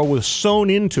Monroe was sewn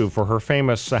into for her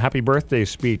famous happy birthday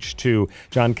speech to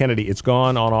John Kennedy, it's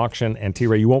gone on auction. And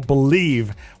T-Ray, you won't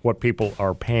believe what people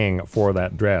are paying for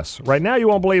that dress. Right now, you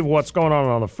won't believe what's going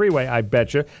on the freeway, I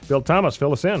bet you. Bill Thomas,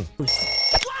 fill us in.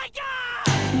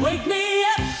 Wake me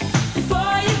up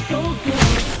before you go.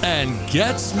 And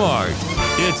get smart.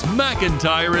 It's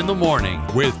McIntyre in the Morning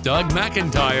with Doug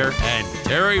McIntyre and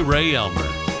Terry Ray Elmer.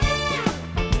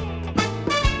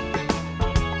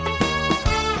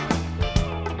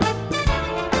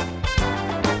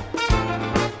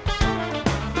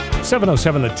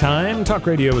 7:07 The Time. Talk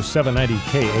Radio is 790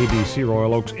 KABC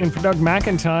Royal Oaks. In for Doug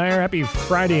McIntyre. Happy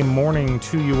Friday morning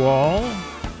to you all.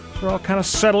 We're all kind of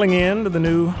settling into the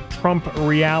new Trump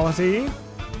reality.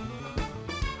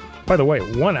 By the way,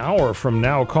 1 hour from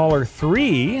now, caller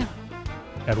 3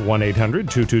 at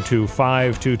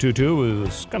 1-800-222-5222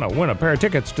 is going to win a pair of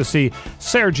tickets to see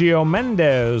Sergio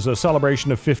Mendes, a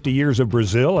celebration of 50 years of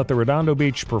Brazil at the Redondo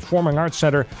Beach Performing Arts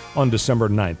Center on December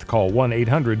 9th. Call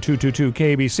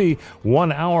 1-800-222-KBC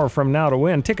 1 hour from now to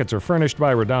win. Tickets are furnished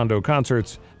by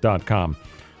RedondoConcerts.com.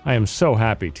 I am so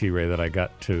happy, T-Ray, that I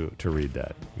got to read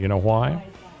that. You know why?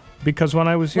 Because when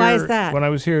I was here, Why is that? When I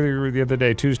was here the other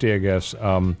day, Tuesday, I guess,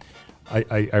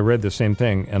 I read the same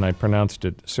thing, and I pronounced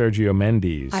it Sergio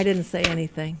Mendes. I didn't say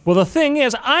anything. Well, the thing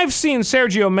is, I've seen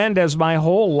Sergio Mendes my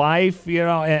whole life. You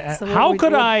know, So how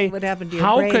could I? What happened to your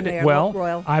how brain could there, well?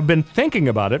 Royal? I've been thinking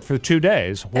about it for 2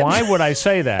 days. Why would I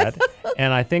say that?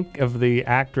 And I think of the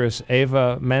actress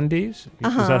Eva Mendes. Is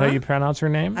that how you pronounce her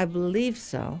name? I believe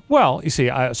so. Well, you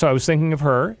see, so I was thinking of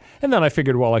her, and then I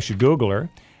figured, well, I should Google her.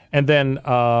 And then,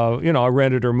 I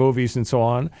rented her movies and so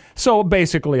on. So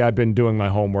basically, I've been doing my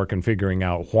homework and figuring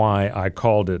out why I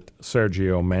called it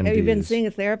Sergio Mendes. Have you been seeing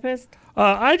a therapist?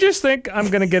 I just think I'm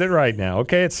going to get it right now.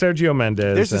 Okay, it's Sergio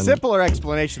Mendes. There's a simpler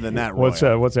explanation than that, Roy. What's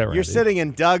that, Randy? You're sitting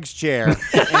in Doug's chair,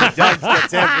 and Doug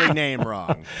gets every name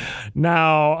wrong.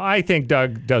 Now, I think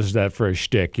Doug does that for a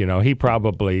shtick. You know,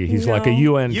 he's like a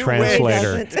UN You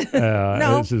translator. wish.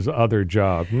 No. It's his other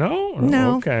job. No?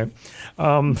 No. Okay.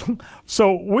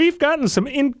 So we've gotten some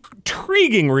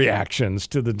intriguing reactions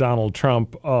to the Donald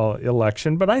Trump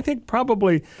election, but I think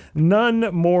probably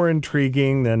none more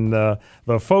intriguing than the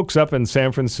folks up in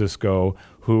San Francisco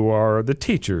who are the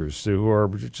teachers, who are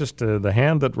just the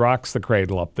hand that rocks the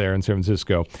cradle up there in San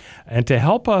Francisco. And to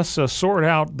help us sort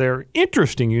out their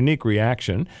interesting, unique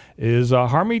reaction is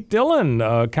Harmeet Dillon,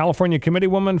 California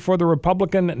committeewoman for the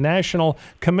Republican National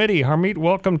Committee. Harmeet,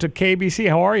 welcome to KBC.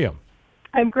 How are you?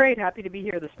 I'm great. Happy to be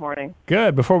here this morning.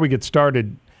 Good. Before we get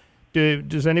started,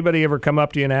 does anybody ever come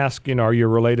up to you and ask, are you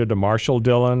related to Marshall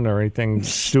Dillon or anything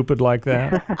stupid like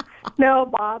that? No,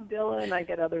 Bob Dylan. I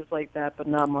get others like that, but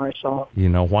not Marshall.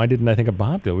 Why didn't I think of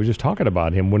Bob Dylan? We were just talking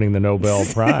about him winning the Nobel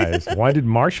Prize. Why did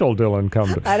Marshall Dillon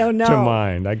come I don't know. to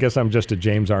mind? I guess I'm just a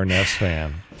James Arness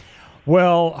fan.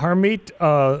 Well, Harmeet,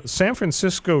 San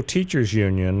Francisco Teachers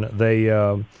Union,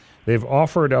 they've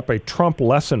offered up a Trump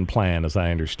lesson plan, as I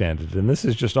understand it, and this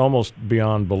is just almost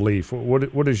beyond belief.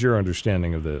 What is your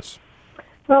understanding of this?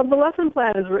 Well, the lesson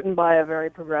plan is written by a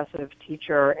very progressive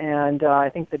teacher, and I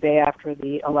think the day after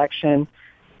the election,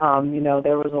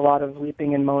 there was a lot of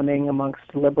weeping and moaning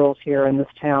amongst liberals here in this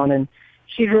town, and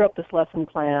she drew up this lesson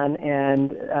plan,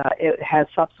 and it has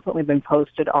subsequently been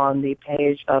posted on the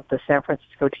page of the San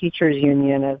Francisco Teachers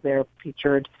Union as their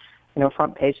featured,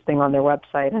 front page thing on their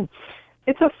website. And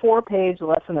it's a 4-page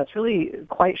lesson that's really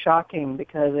quite shocking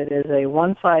because it is a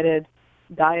one-sided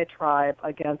diatribe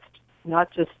against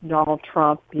not just Donald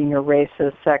Trump being a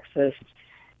racist, sexist,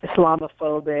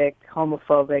 Islamophobic,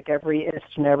 homophobic, every ist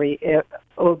and every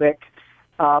phobic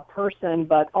person,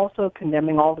 but also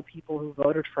condemning all the people who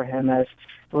voted for him as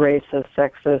racist,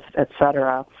 sexist,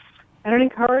 etc. And it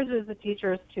encourages the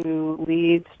teachers to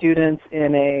lead students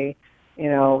in a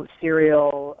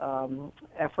serial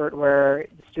effort where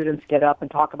the students get up and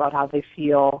talk about how they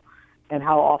feel and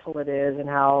how awful it is and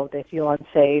how they feel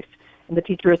unsafe. And the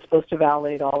teacher is supposed to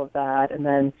validate all of that and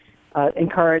then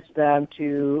encourage them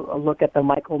to look at the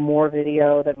Michael Moore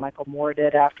video that Michael Moore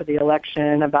did after the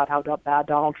election about how bad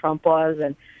Donald Trump was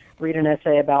and read an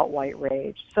essay about white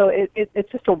rage. So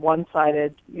it's just a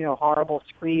one-sided, horrible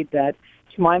screed that,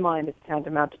 to my mind, is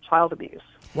tantamount to child abuse.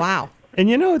 Wow. And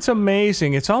it's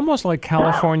amazing. It's almost like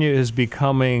California is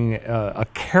becoming a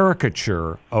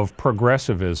caricature of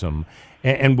progressivism,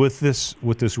 and with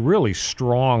this really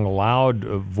strong, loud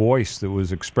voice that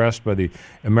was expressed by the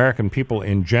American people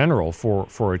in general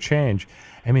for a change.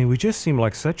 I mean, we just seem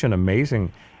like such an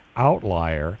amazing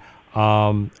outlier.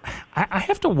 I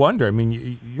have to wonder. I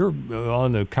mean, you're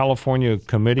on the California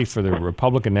committee for the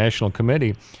Republican National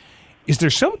Committee. Is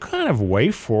there some kind of way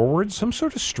forward, some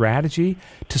sort of strategy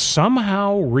to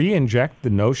somehow re-inject the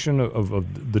notion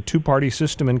of the two-party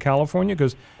system in California?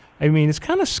 Because, I mean, it's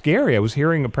kind of scary. I was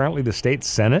hearing apparently the state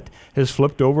Senate has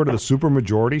flipped over to the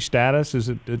supermajority status. Is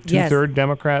it a two-third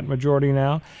Democrat majority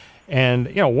now?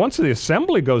 And, once the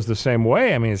assembly goes the same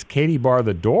way, I mean, it's Katie bar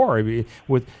the door. I mean,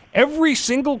 with every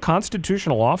single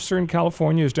constitutional officer in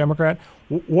California is Democrat.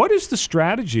 What is the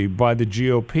strategy by the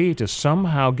GOP to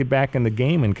somehow get back in the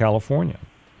game in California?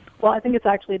 Well, I think it's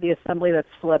actually the assembly that's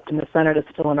flipped and the Senate is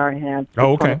still in our hands.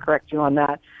 Oh, okay. I want to correct you on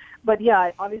that. But,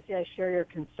 yeah, obviously I share your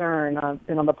concern. I've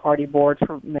been on the party board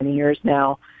for many years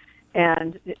now.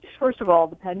 And first of all,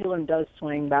 the pendulum does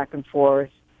swing back and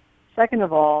forth. Second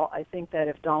of all, I think that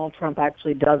if Donald Trump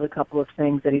actually does a couple of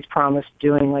things that he's promised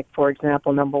doing, like, for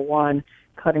example, number one,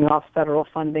 cutting off federal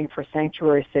funding for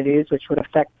sanctuary cities, which would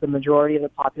affect the majority of the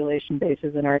population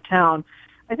bases in our town,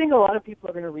 I think a lot of people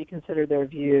are going to reconsider their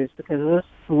views because this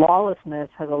lawlessness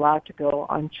has allowed to go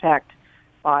unchecked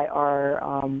by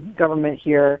our government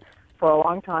here for a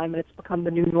long time, and it's become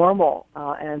the new normal.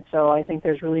 And so I think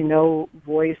there's really no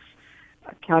voice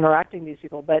counteracting these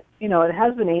people. But, it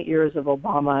has been 8 years of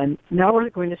Obama, and now we're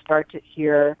going to start to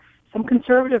hear some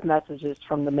conservative messages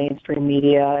from the mainstream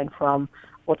media and from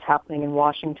what's happening in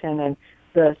Washington. And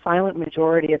the silent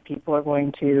majority of people are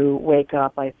going to wake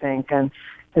up, I think. And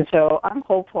so I'm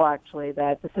hopeful, actually,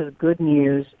 that this is good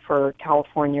news for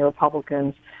California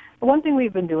Republicans. The one thing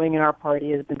we've been doing in our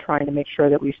party has been trying to make sure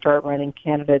that we start running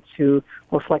candidates who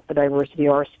reflect the diversity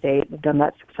of our state. We've done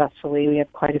that successfully. We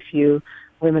have quite a few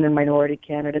women and minority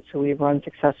candidates who we've run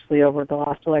successfully over the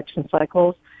last election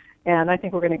cycles. And I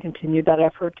think we're going to continue that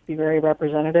effort to be very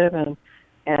representative. And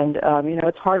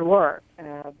it's hard work,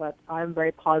 but I'm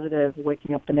very positive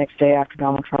waking up the next day after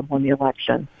Donald Trump won the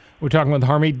election. We're talking with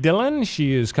Harmeet Dillon.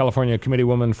 She is California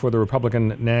Committeewoman for the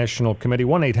Republican National Committee.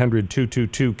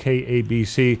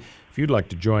 1-800-222-KABC if you'd like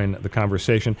to join the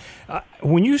conversation.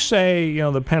 When you say,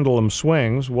 the pendulum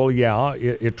swings, well, yeah,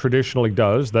 it traditionally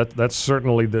does. That's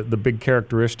certainly the big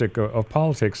characteristic of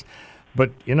politics.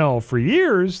 But, for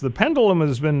years, the pendulum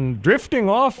has been drifting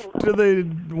off to the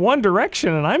one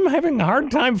direction, and I'm having a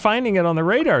hard time finding it on the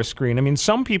radar screen. I mean,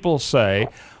 some people say,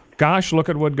 gosh, look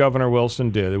at what Governor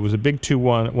Wilson did. It was a big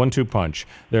 1-2 punch.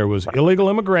 There was illegal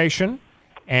immigration,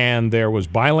 and there was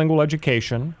bilingual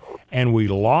education, and we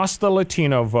lost the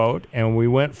Latino vote, and we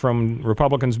went from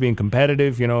Republicans being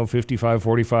competitive,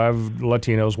 55-45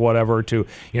 Latinos, whatever, to,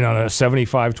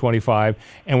 75-25,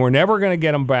 and we're never going to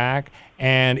get them back,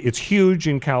 and it's huge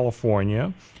in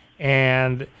California.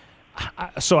 And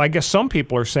so I guess some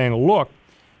people are saying, look,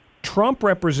 Trump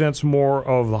represents more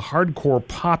of the hardcore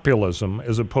populism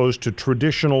as opposed to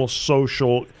traditional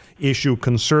social issue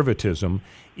conservatism.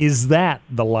 Is that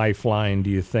the lifeline, do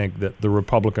you think, that the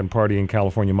Republican Party in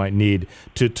California might need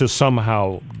to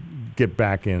somehow get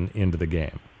back into the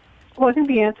game? Well, I think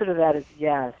the answer to that is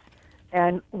yes.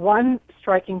 And one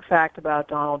striking fact about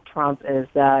Donald Trump is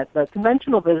that the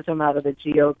conventional wisdom out of the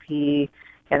GOP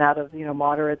and out of,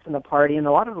 moderates in the party and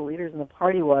a lot of the leaders in the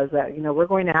party was that, we're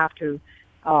going to have to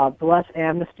bless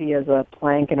amnesty as a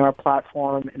plank in our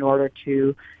platform in order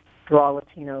to draw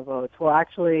Latino votes. Well,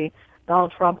 actually,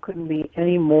 Donald Trump couldn't be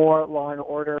any more law and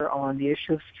order on the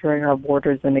issue of securing our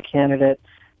borders than a candidate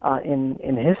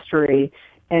in history.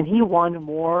 And he won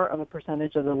more of a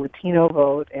percentage of the Latino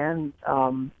vote and,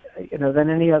 than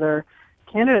any other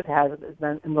candidate has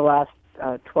in the last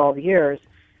 12 years.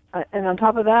 And on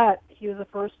top of that, he was the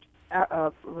first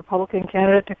Republican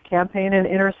candidate to campaign in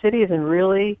inner cities and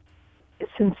really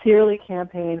sincerely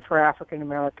campaign for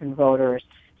African-American voters.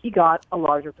 He got a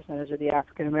larger percentage of the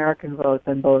African-American vote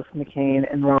than both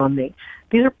McCain and Romney.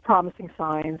 These are promising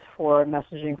signs for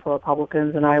messaging for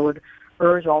Republicans, and I would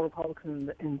urge all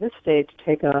Republicans in this state to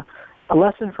take a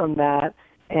lesson from that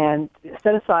and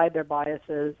set aside their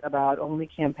biases about only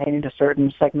campaigning to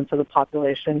certain segments of the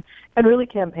population and really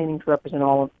campaigning to represent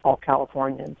all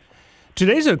Californians.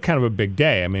 Today's a kind of a big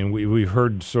day. I mean, we've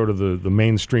heard sort of the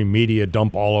mainstream media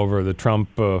dump all over the Trump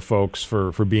folks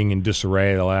for being in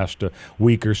disarray the last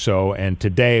week or so. And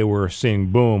today we're seeing,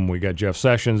 boom, we got Jeff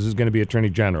Sessions is going to be Attorney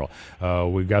General.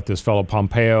 We've got this fellow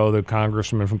Pompeo, the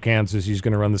congressman from Kansas. He's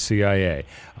going to run the CIA.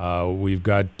 We've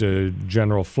got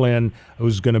General Flynn,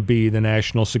 who's going to be the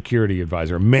National Security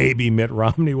Advisor. Maybe Mitt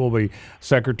Romney will be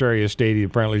Secretary of State. He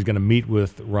apparently is going to meet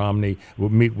with Romney, will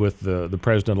meet with the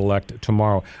president-elect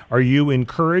tomorrow. Are you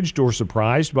encouraged or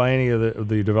surprised by any of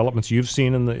the developments you've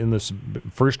seen in this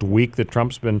first week that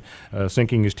Trump's been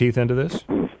sinking his teeth into this?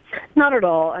 Not at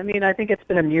all. I mean, I think it's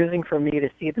been amusing for me to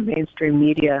see the mainstream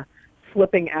media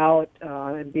flipping out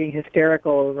and being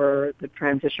hysterical over the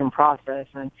transition process.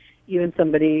 And even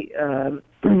somebody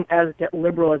as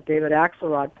liberal as David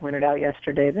Axelrod pointed out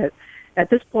yesterday that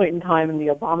at this point in time in the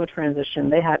Obama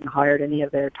transition, they hadn't hired any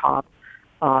of their top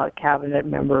cabinet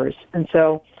members. And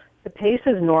so the pace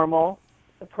is normal.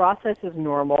 The process is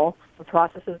normal. The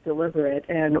process is deliberate.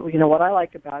 And, what I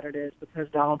like about it is because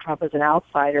Donald Trump is an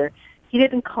outsider, he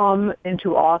didn't come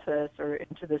into office or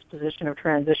into this position of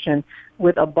transition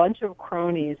with a bunch of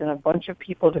cronies and a bunch of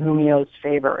people to whom he owes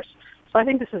favors. So I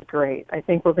think this is great. I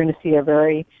think we're going to see a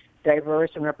very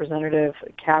diverse and representative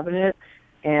cabinet.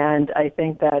 And I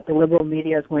think that the liberal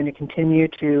media is going to continue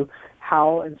to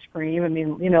howl and scream. I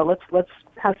mean, let's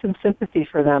have some sympathy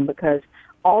for them because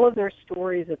all of their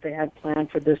stories that they had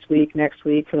planned for this week, next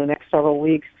week, for the next several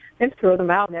weeks, they have to throw them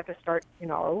out and they have to start,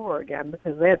 over again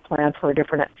because they had planned for a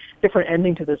different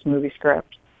ending to this movie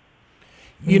script.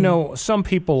 You know, some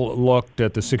people looked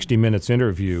at the 60 Minutes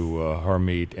interview,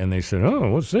 Harmeet, and they said,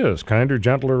 oh, what's this? Kinder,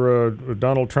 gentler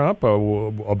Donald Trump?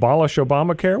 Abolish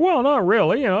Obamacare? Well, not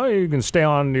really. You know, you can stay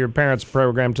on your parents'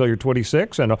 program until you're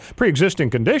 26. And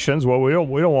pre-existing conditions, well, we don't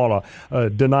want to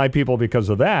deny people because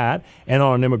of that. And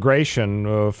on an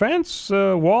immigration fence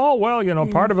wall, well, you know,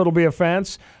 part of it will be a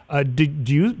fence. Do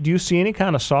you see any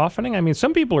kind of softening? I mean,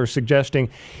 some people are suggesting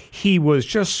he was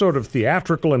just sort of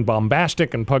theatrical and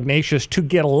bombastic and pugnacious to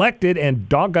get elected, and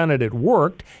doggone it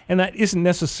worked. And that isn't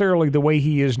necessarily the way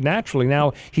he is naturally.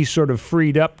 Now he's sort of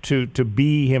freed up to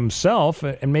be himself,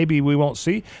 and maybe we won't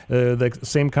see the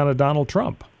same kind of Donald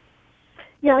Trump.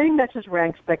 Yeah, I think that's just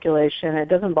rank speculation. It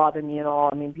doesn't bother me at all.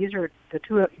 I mean, these are the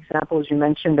two examples you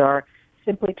mentioned are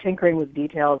simply tinkering with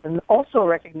details, and also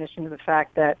recognition of the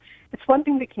fact that it's one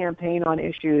thing to campaign on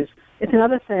issues. It's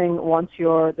another thing once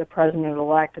you're the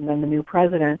president-elect and then the new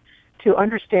president to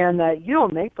understand that you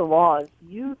don't make the laws.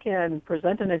 You can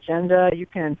present an agenda, you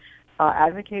can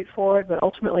advocate for it, but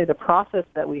ultimately the process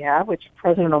that we have, which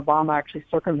President Obama actually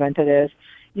circumvented, is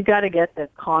you got to get the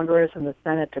Congress and the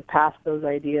Senate to pass those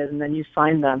ideas, and then you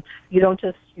sign them. You don't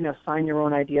just, sign your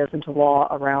own ideas into law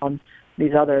around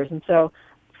these others. And so,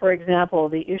 for example,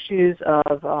 the issues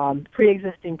of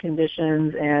pre-existing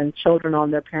conditions and children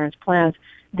on their parents' plans,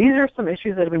 these are some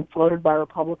issues that have been floated by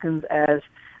Republicans as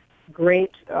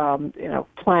great,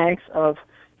 planks of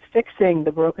fixing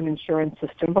the broken insurance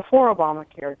system before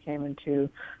Obamacare came into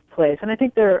place. And I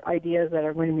think they're ideas that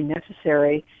are going to be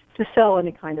necessary to sell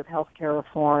any kind of health care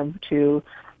reform to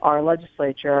our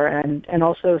legislature and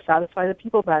also satisfy the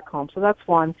people back home. So that's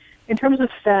one. In terms of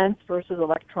fence versus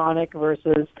electronic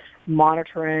versus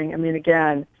monitoring, I mean,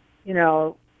 again,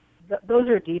 those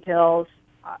are details.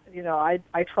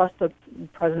 I trust the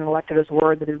president-elect at his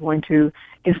word that he's going to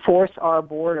enforce our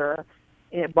border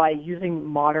by using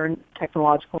modern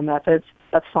technological methods.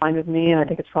 That's fine with me, and I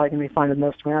think it's probably going to be fine with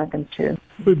most Americans, too.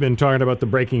 We've been talking about the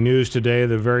breaking news today,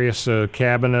 the various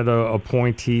cabinet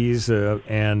appointees,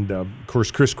 and, of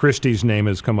course, Chris Christie's name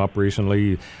has come up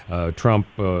recently. Trump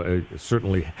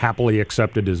certainly happily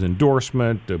accepted his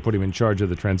endorsement, put him in charge of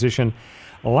the transition.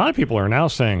 A lot of people are now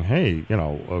saying, hey,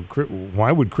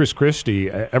 why would Chris Christie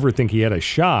ever think he had a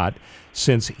shot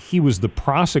since he was the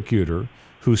prosecutor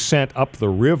who sent up the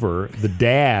river the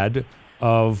dad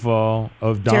of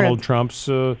Donald Trump's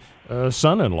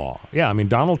son-in-law. Yeah, I mean,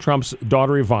 Donald Trump's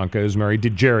daughter Ivanka is married to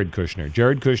Jared Kushner.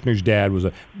 Jared Kushner's dad was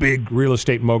a big real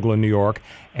estate mogul in New York,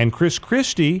 and Chris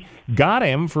Christie got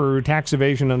him for tax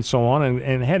evasion and so on,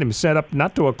 and had him set up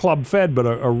not to a club fed, but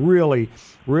a really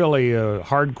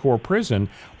hardcore prison.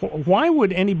 Why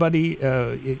would anybody,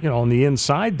 on the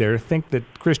inside there, think that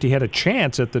Christie had a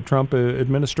chance at the Trump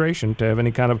administration to have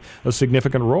any kind of a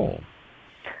significant role?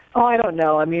 Oh, I don't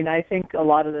know. I mean, I think a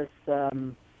lot of this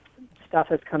stuff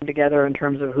has come together in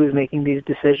terms of who's making these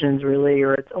decisions, really,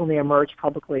 or it's only emerged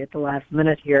publicly at the last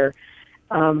minute here.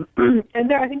 And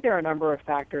I think there are a number of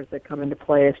factors that come into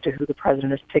play as to who the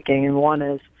president is picking, and one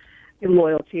is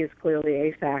loyalty is clearly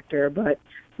a factor, but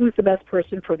who's the best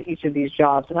person for each of these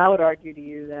jobs? And I would argue to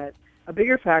you that a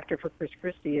bigger factor for Chris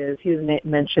Christie is he was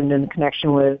mentioned in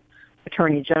connection with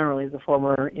Attorney General. He's the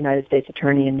former United States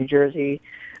Attorney in New Jersey.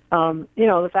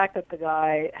 The fact that the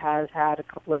guy has had a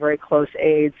couple of very close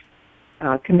aides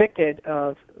convicted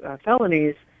of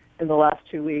felonies in the last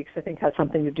 2 weeks, I think has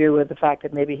something to do with the fact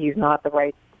that maybe he's not the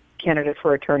right candidate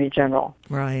for Attorney General.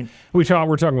 Right. We're talking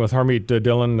with Harmeet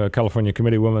Dillon, California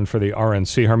committee woman for the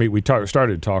RNC. Harmeet, we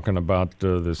started talking about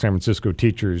the San Francisco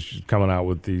teachers coming out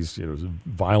with these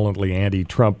violently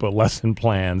anti-Trump lesson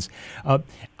plans.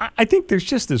 I think there's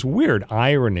just this weird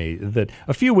irony that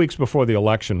a few weeks before the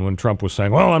election, when Trump was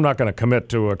saying, well, I'm not going to commit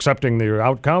to accepting the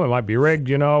outcome, it might be rigged,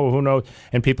 who knows,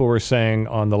 and people were saying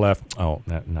on the left, oh,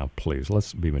 now please,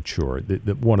 let's be mature.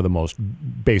 One of the most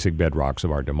basic bedrocks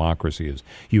of our democracy is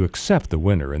you accept the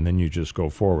winner and then you just go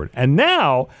forward. And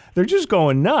now they're just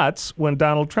going nuts when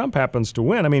Donald Trump happens to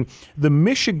win. I mean, the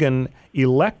Michigan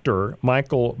elector,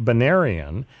 Michael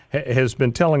Benarian, has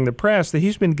been telling the press that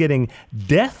he's been getting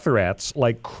death threats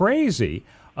like crazy.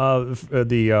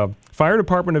 The Fire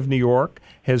Department of New York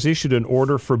has issued an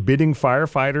order forbidding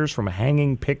firefighters from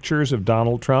hanging pictures of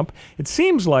Donald Trump. It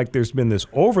seems like there's been this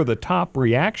over-the-top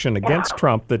reaction against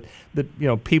Trump that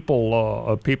people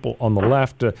on the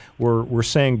left were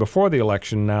saying before the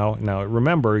election. Now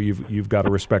remember, you've got to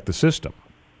respect the system.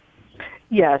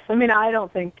 Yes, I mean, I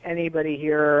don't think anybody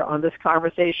here on this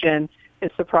conversation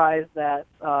is surprised that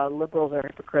liberals are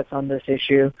hypocrites on this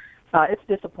issue. It's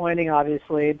disappointing,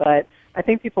 obviously, but I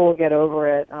think people will get over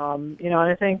it. And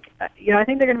I think there are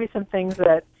going to be some things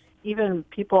that even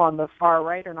people on the far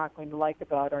right are not going to like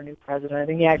about our new president. I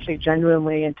think he actually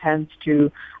genuinely intends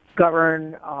to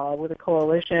govern with a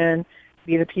coalition,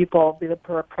 be the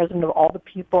president of all the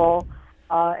people,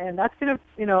 and that's going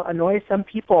to annoy some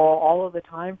people all of the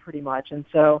time, pretty much. And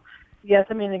so, yes,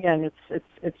 I mean, again,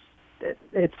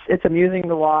 it's amusing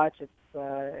to watch. It's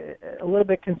a little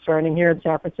bit concerning. Here in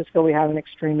San Francisco, we have an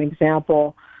extreme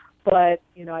example, but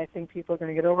I think people are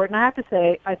going to get over it. And I have to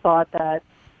say, I thought that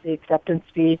the acceptance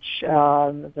speech,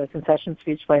 the concession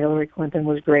speech by Hillary Clinton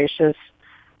was gracious.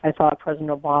 I thought President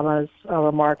Obama's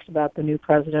remarks about the new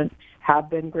president have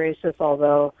been gracious,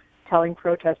 although telling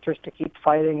protesters to keep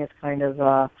fighting is kind of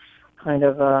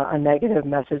a negative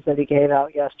message that he gave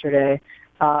out yesterday.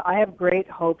 I have great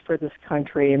hope for this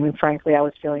country. I mean, frankly, I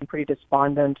was feeling pretty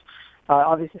despondent.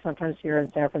 Obviously, sometimes here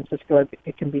in San Francisco,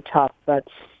 it can be tough, but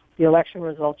the election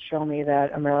results show me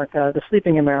that America, the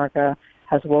sleeping America,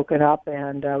 has woken up,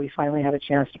 and we finally have a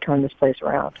chance to turn this place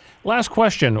around. Last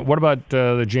question. What about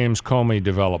the James Comey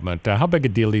development? How big a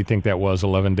deal do you think that was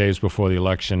 11 days before the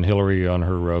election? Hillary, on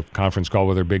her conference call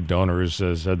with her big donors,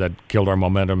 said that killed our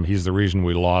momentum. He's the reason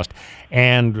we lost.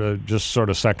 And just sort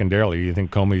of secondarily, you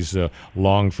think Comey's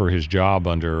long for his job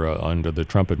under the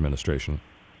Trump administration?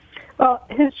 Well,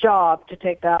 his job, to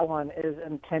take that one, is a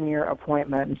 10-year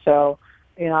appointment. And so,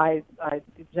 I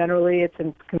generally it's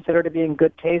considered to be in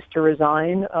good taste to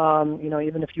resign,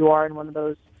 even if you are in one of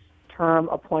those term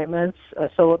appointments.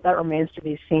 So that remains to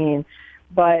be seen.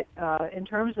 But in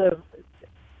terms of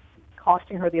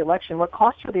costing her the election, what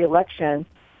cost her the election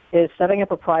is setting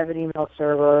up a private email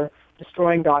server,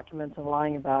 destroying documents, and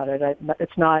lying about it.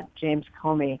 It's not James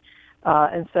Comey.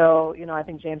 And so, I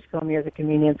think James Comey is a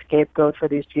convenient scapegoat for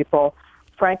these people.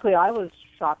 Frankly, I was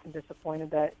shocked and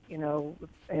disappointed that, in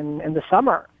the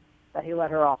summer that he let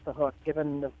her off the hook,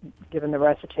 given the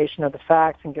recitation of the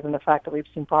facts and given the fact that we've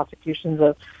seen prosecutions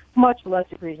of much less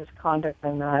egregious conduct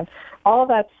than that. All of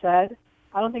that said,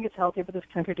 I don't think it's healthy for this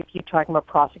country to keep talking about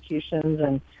prosecutions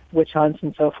and witch hunts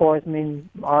and so forth. I mean,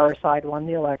 our side won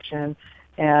the election,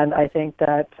 and I think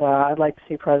that I'd like to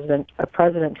see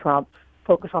President Trump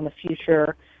focus on the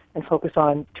future and focus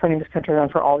on turning this country around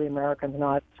for all the Americans,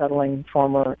 not settling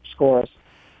former scores.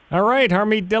 All right,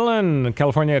 Harmeet Dillon,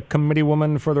 California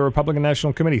Committeewoman for the Republican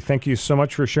National Committee. Thank you so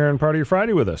much for sharing part of your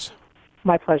Friday with us.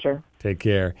 My pleasure. Take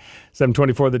care.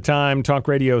 7:24 The Time, Talk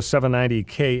Radio 790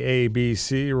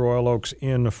 KABC. Royal Oaks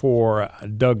in for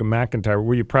Doug McIntyre.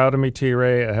 Were you proud of me,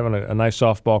 T-Ray, having a nice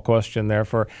softball question there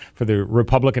for the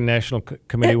Republican National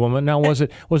Committee woman? Now, was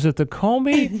it the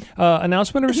Comey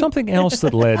announcement or something else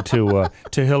that led to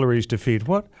Hillary's defeat?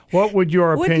 What would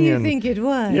your opinion? What do you think it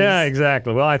was? Yeah,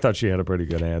 exactly. Well, I thought she had a pretty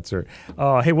good answer.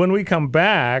 Hey, when we come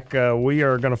back, we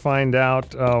are going to find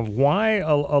out why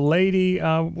a lady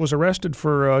was arrested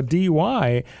for DUI.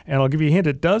 And I'll give you a hint,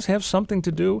 it does have something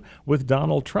to do with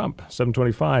Donald Trump.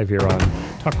 725 here on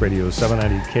Talk Radio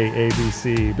 790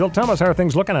 KABC. Bill Thomas, how are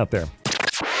things looking out there?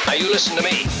 Now you listen to me.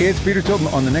 It's Peter Tilton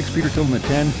on the next Peter Tilton at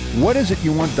 10. What is it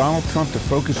you want Donald Trump to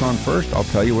focus on first? I'll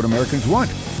tell you what Americans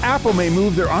want. Apple may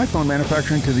move their iPhone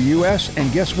manufacturing to the U.S., and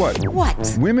guess what?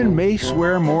 What? Women may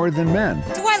swear more than men.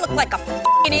 Do I look like a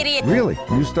f***ing idiot? Really?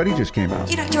 New study just came out.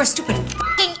 You're a stupid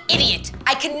f***ing idiot.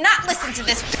 I cannot listen to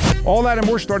this. All that and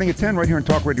more starting at 10 right here on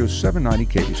Talk Radio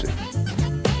 790 KBC.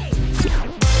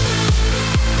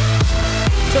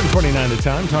 7:29 The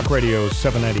Time, Talk Radio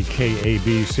 790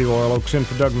 KABC. Royal Oaks in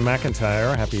for Doug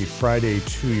McIntyre. Happy Friday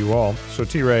to you all. So,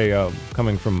 T-Ray,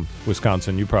 coming from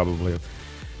Wisconsin, you probably have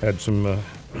had some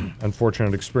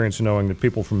unfortunate experience knowing that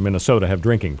people from Minnesota have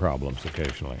drinking problems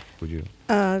occasionally. Would you?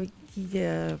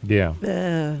 Yeah.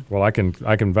 Yeah. Well, I can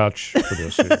vouch for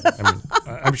this. I mean,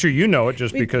 I'm sure you know it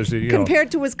just because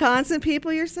compared to Wisconsin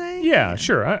people, you're saying? Yeah,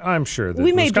 sure. I'm sure that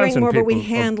we may Wisconsin drink more, but we people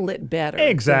handle it better.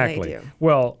 Exactly. Than they do.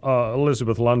 Well,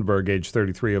 Elizabeth Lundberg, age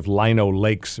 33, of Lino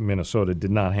Lakes, Minnesota,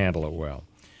 did not handle it well.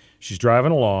 She's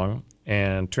driving along,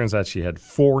 and turns out she had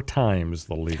 4 times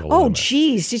the legal limit. Oh,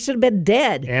 geez, she should have been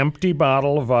dead. Empty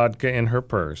bottle of vodka in her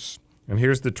purse. And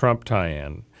here's the Trump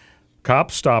tie-in.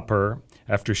 Cops stop her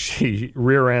after she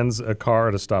rear-ends a car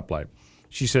at a stoplight.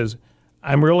 She says,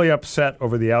 "I'm really upset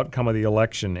over the outcome of the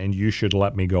election, and you should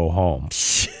let me go home."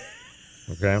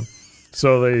 Okay?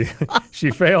 So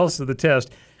she fails the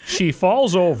test. She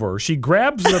falls over. She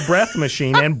grabs the breath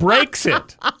machine and breaks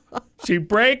it. She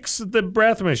breaks the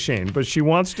breath machine, but she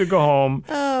wants to go home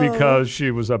because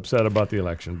she was upset about the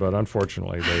election. But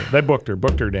unfortunately, they booked her,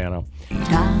 Dano.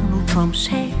 Donald Trump's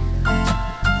hair,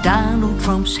 Donald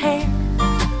Trump's hair.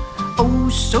 Oh,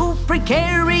 so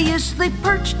precariously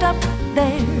perched up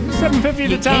there. 7:50 You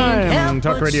the can't time. help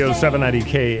Talk but Radio stare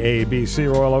 790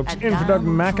 KABC Royal Oaks. In for Doug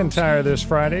McIntyre this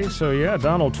Friday. So, yeah,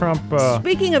 Donald Trump.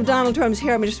 Speaking of Donald Trump's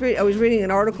hair, I was reading an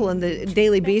article in the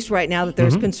Daily Beast right now that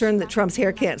there's concern that Trump's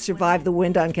hair can't survive the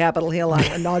wind on Capitol Hill on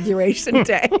Inauguration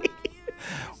Day.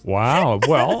 Wow.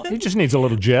 Well, he just needs a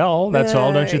little gel. That's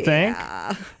all, don't you think?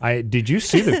 Yeah. Did you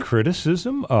see the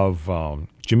criticism of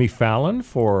Jimmy Fallon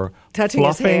for Touching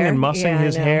his fluffing hair? and mussing Yeah, I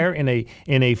his know. hair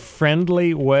in a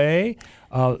friendly way?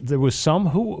 There was some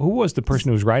who was the person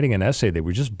who was writing an essay? They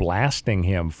were just blasting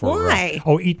him for Why?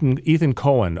 Ethan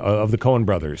Cohen of the Coen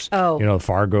brothers. Oh.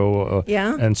 Fargo.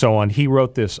 Yeah. And so on. He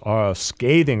wrote this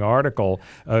scathing article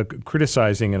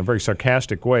criticizing in a very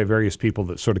sarcastic way various people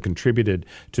that sort of contributed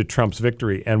to Trump's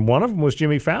victory, and one of them was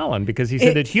Jimmy Fallon because he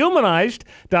said it humanized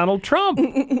Donald Trump.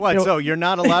 What? So you're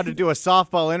not allowed to do a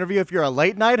softball interview if you're a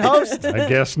late night host? I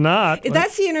guess not.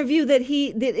 That's the interview that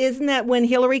isn't that when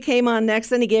Hillary came on next,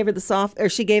 then he gave her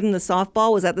she gave him the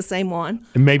softball. Was that the same one?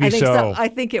 Maybe I think so. I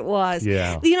think it was.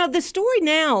 Yeah. The story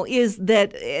now is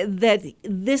that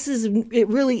it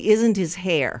really isn't his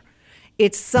hair.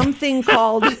 It's something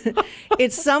called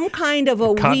it's some kind of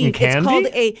a Cotton weave.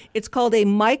 candy? It's called a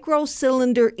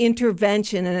microcylinder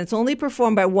intervention, and it's only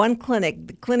performed by one clinic.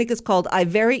 The clinic is called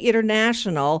iVery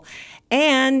International,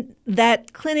 and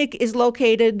that clinic is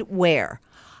located where?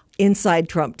 Inside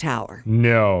Trump Tower.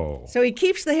 No. So he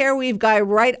keeps the hair weave guy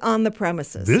right on the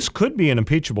premises. This could be an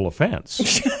impeachable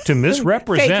offense to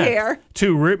misrepresent Fake hair.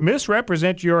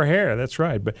 Misrepresent your hair. That's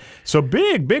right. But so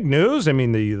big news. I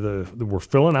mean, we're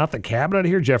filling out the cabinet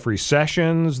here. Jeffrey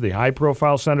Sessions, the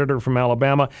high-profile senator from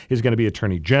Alabama, is going to be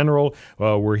Attorney General.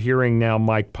 We're hearing now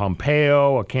Mike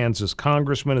Pompeo, a Kansas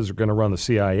congressman, is going to run the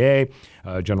CIA.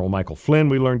 General Michael Flynn,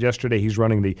 we learned yesterday, he's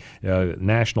running the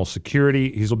national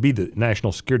security. He'll be the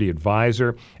national security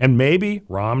advisor. And maybe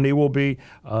Romney will be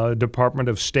Department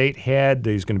of State head.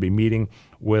 He's going to be meeting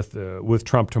with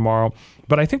Trump tomorrow.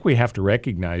 But I think we have to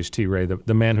recognize, T. Ray,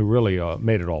 the man who really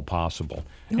made it all possible,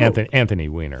 Anthony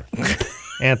Weiner.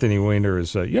 Anthony Weiner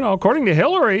is, according to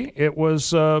Hillary, it was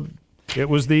the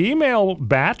email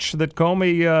batch that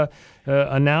Comey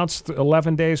announced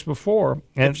 11 days before.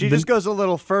 And if she just goes a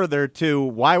little further to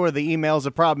why were the emails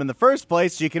a problem in the first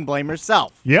place, she can blame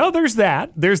herself. Yeah, there's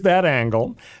that. There's that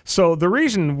angle. So the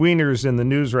reason Weiner's in the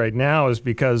news right now is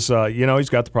because, he's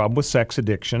got the problem with sex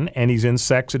addiction, and he's in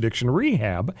sex addiction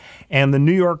rehab, and the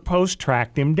New York Post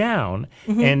tracked him down,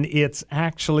 and it's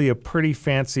actually a pretty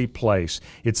fancy place.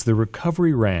 It's the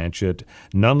Recovery Ranch at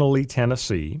Nunnally,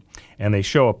 Tennessee, and they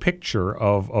show a picture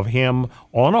of him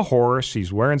on a horse.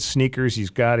 He's wearing sneakers.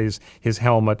 He's got his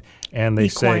helmet. And they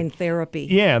Equine say, therapy.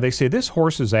 Yeah, they say this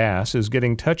horse's ass is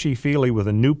getting touchy-feely with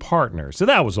a new partner. So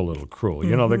that was a little cruel.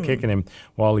 They're kicking him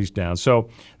while he's down. So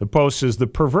the Post says the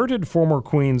perverted former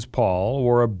Queen's Paul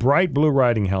wore a bright blue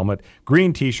riding helmet,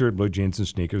 green T-shirt, blue jeans, and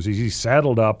sneakers. He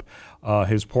saddled up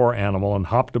his poor animal and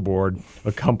hopped aboard,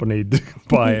 accompanied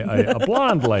by a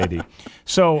blonde lady.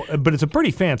 So, but it's a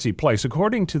pretty fancy place.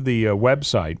 According to the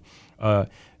website,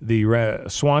 the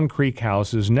Swan Creek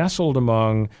house is nestled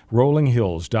among rolling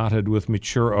hills dotted with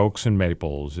mature oaks and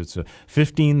maples. It's a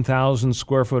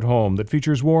 15,000-square-foot home that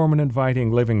features warm and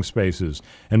inviting living spaces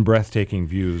and breathtaking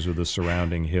views of the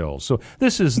surrounding hills. So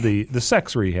this is the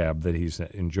sex rehab that he's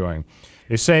enjoying.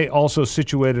 They say also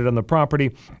situated on the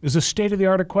property is a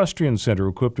state-of-the-art equestrian center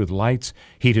equipped with lights,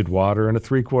 heated water, and a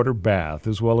three-quarter bath,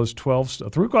 as well as a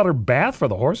three-quarter bath for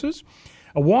the horses,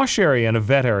 a wash area, and a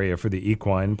vet area for the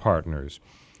equine partners.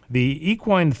 The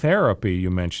equine therapy you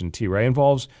mentioned, T-Ray,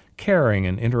 involves caring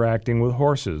and interacting with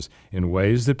horses in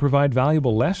ways that provide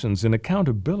valuable lessons in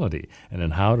accountability and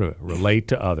in how to relate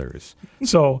to others.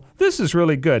 So this is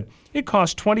really good. It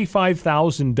costs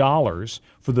 $25,000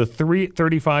 for the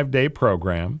 35-day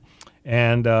program.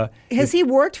 And has he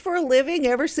worked for a living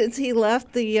ever since he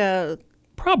left the...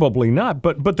 Probably not,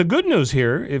 but the good news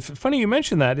here, funny you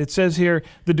mentioned that, it says here,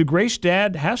 the disgraced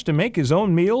dad has to make his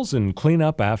own meals and clean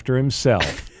up after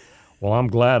himself. Well, I'm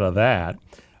glad of that.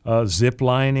 Zip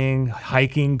lining,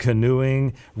 hiking,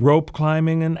 canoeing, rope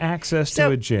climbing, and access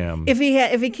to a gym. If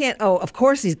he can't, of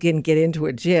course he's going to get into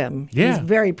a gym. Yeah. He's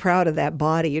very proud of that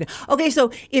body. Okay,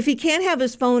 so if he can't have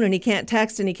his phone and he can't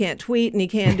text and he can't tweet and he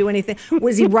can't do anything,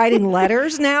 was he writing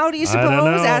letters now, do you suppose? I don't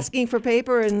know. Asking for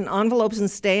paper and envelopes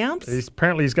and stamps?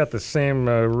 Apparently he's got the same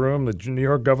room that New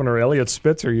York Governor Elliot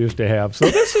Spitzer used to have. So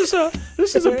this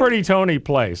is a pretty Tony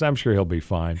place. I'm sure he'll be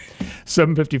fine.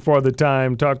 7:54 the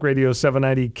time. Talk Radio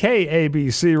 790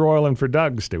 KABC. Royal and for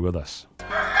Doug. Stay with us.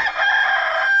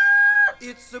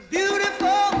 It's a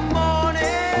beautiful morning.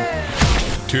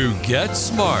 To get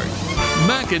smart.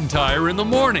 McIntyre in the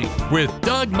Morning with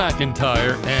Doug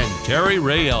McIntyre and Terry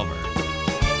Ray Elmer.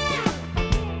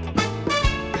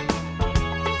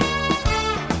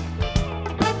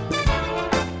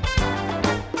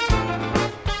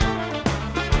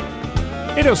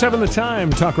 .807 the time,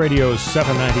 Talk Radio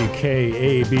 790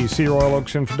 KABC, Royal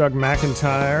Oaks, and for Doug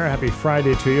McIntyre. Happy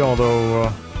Friday to you,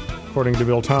 although according to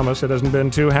Bill Thomas, it hasn't been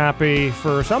too happy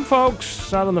for some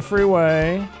folks out on the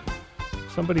freeway.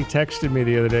 Somebody texted me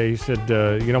the other day. He said,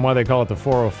 you know why they call it the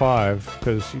 405?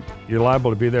 Because you're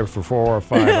liable to be there for 4 or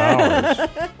 5 hours.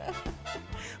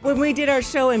 When we did our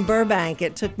show in Burbank,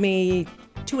 it took me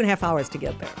 2.5 hours to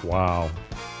get there. Wow.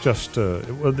 Just,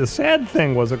 well, the sad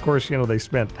thing was, of course, they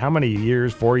spent how many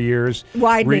years? 4 years?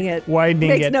 Widening it.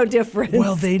 Makes no difference.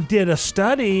 Well, they did a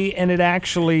study, and it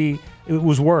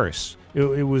was worse.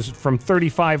 It was from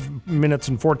 35 minutes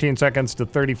and 14 seconds to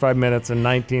 35 minutes and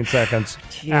 19 seconds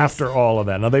after all of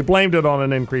that. Now, they blamed it on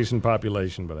an increase in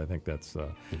population, but I think that's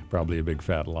probably a big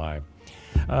fat lie.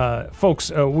 Folks,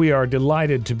 we are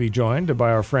delighted to be joined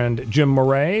by our friend Jim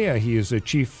Moret. He is a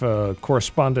chief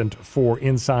correspondent for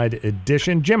Inside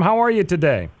Edition. Jim, how are you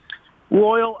today?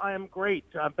 Royal, I am great.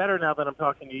 I'm better now that I'm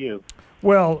talking to you.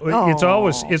 Well, it's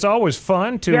always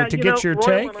fun to get your Royal,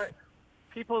 take.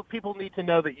 People need to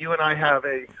know that you and I have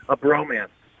a bromance.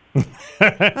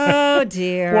 Oh,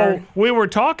 dear. Well, we were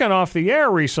talking off the air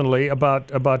recently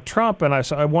about Trump, and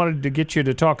I wanted to get you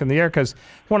to talk in the air because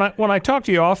when I talk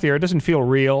to you off the air, it doesn't feel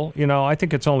real. I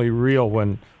think it's only real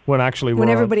when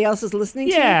everybody else is listening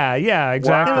to you? Yeah,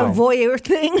 exactly. Kind of a voyeur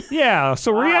thing? Yeah,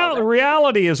 so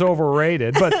reality is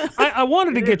overrated. But I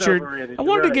wanted to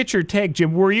get your take,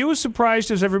 Jim. Were you as surprised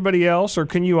as everybody else, or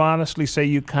can you honestly say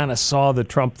you kind of saw the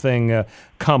Trump thing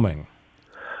coming?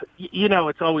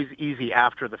 It's always easy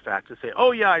after the fact to say,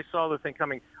 oh, yeah, I saw the thing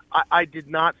coming. I did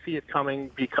not see it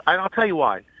coming, and I'll tell you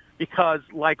why. Because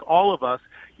like all of us,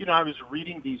 I was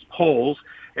reading these polls,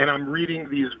 and I'm reading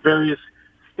these various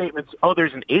statements. Oh,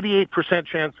 there's an 88%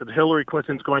 chance that Hillary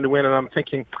Clinton's going to win, and I'm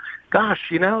thinking,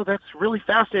 gosh, that's really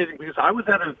fascinating because I was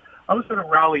at a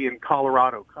rally in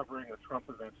Colorado covering a Trump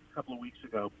event a couple of weeks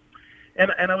ago,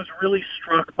 and I was really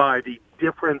struck by the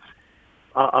difference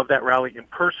of that rally in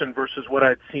person versus what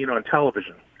I'd seen on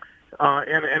television.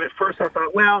 And at first I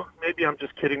thought, well, maybe I'm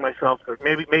just kidding myself.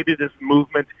 Maybe this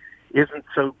movement isn't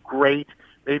so great.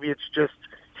 Maybe it's just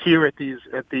here at these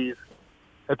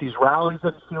rallies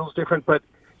that it feels different. But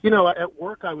at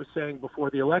work I was saying before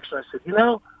the election, I said,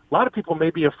 a lot of people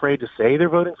may be afraid to say they're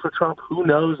voting for Trump. Who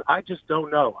knows? I just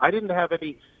don't know. I didn't have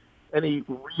any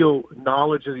real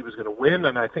knowledge that he was going to win,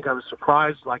 and I think I was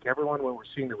surprised, like everyone, when we're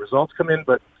seeing the results come in.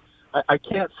 But I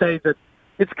can't say that.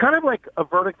 It's kind of like a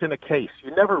verdict in a case.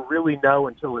 You never really know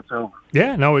until it's over.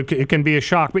 Yeah, no, it can be a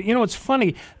shock. But, it's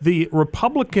funny. The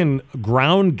Republican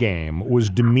ground game was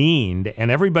demeaned,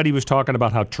 and everybody was talking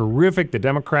about how terrific the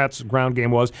Democrats' ground game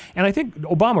was. And I think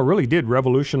Obama really did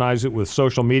revolutionize it with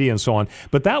social media and so on.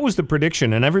 But that was the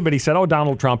prediction, and everybody said, oh,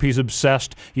 Donald Trump, he's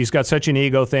obsessed. He's got such an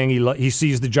ego thing. He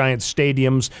sees the giant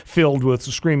stadiums filled with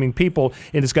screaming people,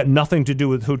 and it's got nothing to do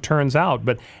with who turns out.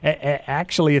 But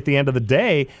actually, at the end of the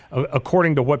day,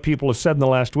 according to what people have said in the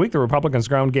last week, the Republicans'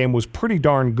 ground game was pretty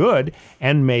darn good,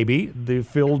 and maybe the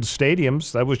filled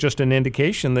stadiums, that was just an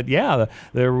indication that,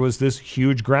 there was this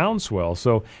huge groundswell.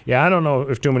 So, I don't know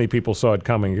if too many people saw it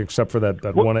coming, except for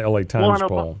that one LA Times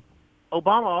poll.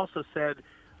 Obama also said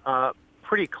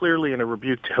pretty clearly in a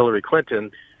rebuke to Hillary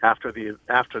Clinton after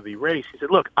the race, he said,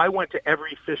 look, I went to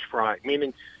every fish fry,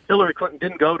 meaning Hillary Clinton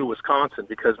didn't go to Wisconsin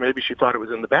because maybe she thought it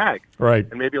was in the bag. Right.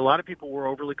 And maybe a lot of people were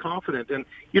overly confident. And,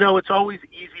 it's always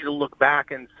easy to look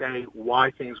back and say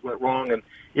why things went wrong. And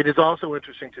it is also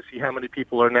interesting to see how many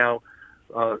people are now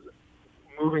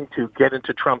moving to get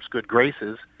into Trump's good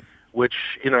graces, which,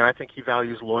 I think he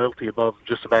values loyalty above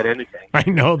just about anything. I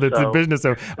know that the business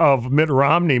of Mitt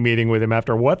Romney meeting with him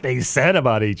after what they said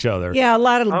about each other. Yeah, a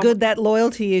lot of good that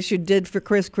loyalty issue did for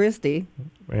Chris Christie.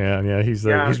 Yeah, he's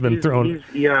been thrown.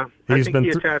 I think he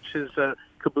attached his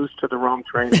caboose to the wrong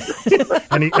train.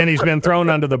 and he's been thrown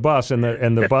under the bus, and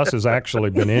the bus has actually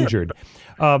been injured.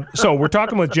 So we're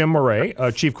talking with Jim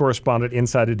Moret, chief correspondent,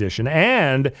 Inside Edition,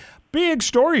 and big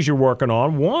stories you're working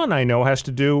on. One I know has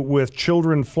to do with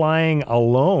children flying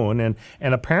alone, and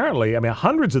apparently,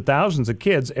 hundreds of thousands of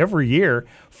kids every year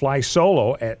fly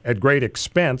solo at great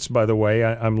expense. By the way,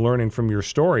 I'm learning from your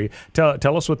story.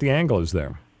 Tell us what the angle is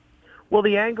there. Well,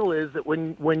 the angle is that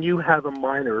when you have a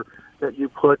minor that you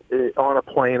put on a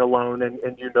plane alone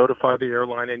and you notify the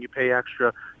airline and you pay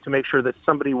extra to make sure that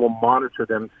somebody will monitor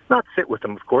them, not sit with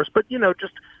them, of course, but,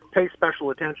 just pay special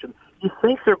attention. You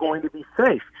think they're going to be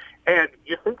safe, and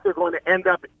you think they're going to end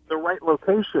up in the right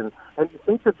location, and you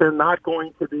think that they're not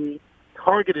going to be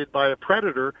targeted by a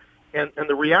predator, and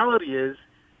the reality is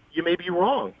you may be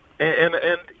wrong. And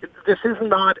this is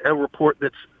not a report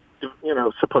that's,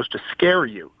 supposed to scare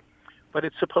you, but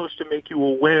it's supposed to make you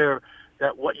aware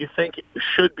that what you think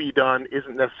should be done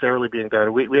isn't necessarily being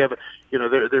done. We have,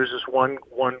 there's this one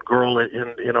girl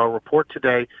in our report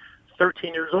today,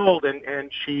 13 years old,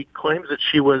 and she claims that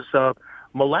she was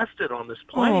molested on this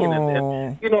plane.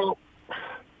 And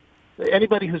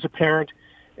anybody who's a parent,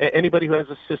 anybody who has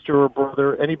a sister or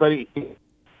brother, anybody.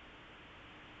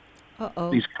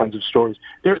 These kinds of stories.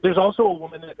 There's also a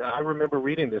woman that I remember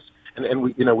reading this, and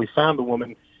we found the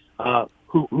woman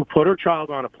who put her child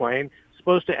on a plane,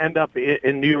 supposed to end up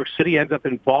in New York City, ends up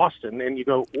in Boston, and you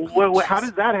go, well, how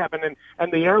does that happen?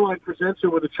 And the airline presents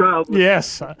her with a child.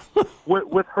 Yes,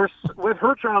 with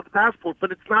her child's passport,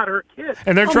 but it's not her kid.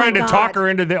 And they're trying to talk her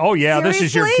into Seriously? This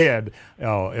is your kid.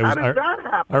 Oh, it was. How does that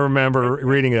happen? I remember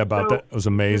reading about that. It was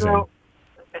amazing.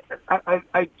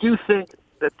 I do think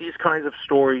that these kinds of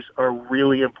stories are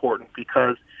really important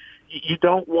because you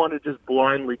don't want to just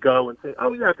blindly go and say,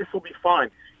 oh, yeah, this will be fine.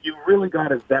 You really got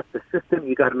to vet the system.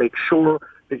 You got to make sure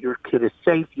that your kid is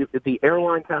safe. The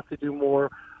airlines have to do more.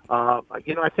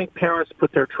 I think parents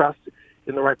put their trust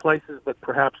in the right places, but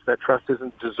perhaps that trust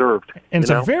isn't deserved. And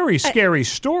it's a very scary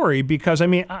story because,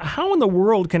 how in the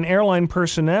world can airline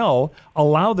personnel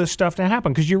allow this stuff to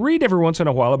happen? Because you read every once in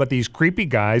a while about these creepy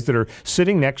guys that are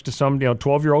sitting next to some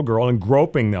 12-year-old girl and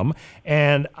groping them.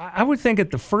 And I would think at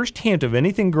the first hint of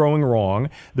anything going wrong,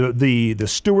 the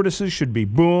stewardesses should be,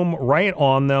 boom, right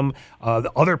on them.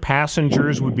 The other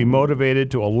passengers would be motivated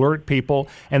to alert people.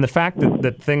 And the fact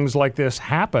that things like this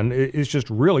happen is just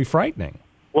really frightening.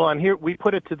 Well, and here we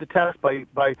put it to the test by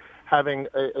having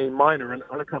a minor, an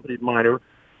unaccompanied minor,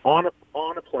 on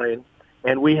a plane,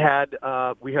 and we had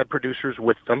producers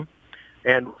with them,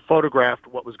 and photographed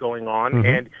what was going on, Mm-hmm.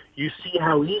 and you see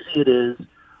how easy it is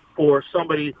for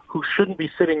somebody who shouldn't be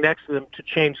sitting next to them to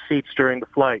change seats during the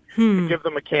flight, to give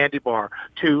them a candy bar,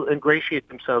 to ingratiate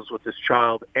themselves with this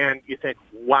child, and you think,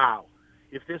 wow,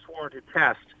 if this weren't a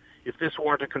test, if this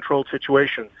weren't a controlled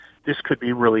situation, this could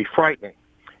be really frightening.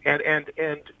 And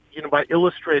by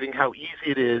illustrating how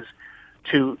easy it is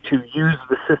to use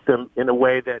the system in a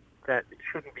way that it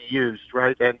shouldn't be used,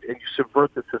 right? And you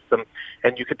subvert the system,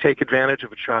 and you could take advantage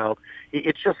of a child.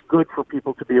 It's just good for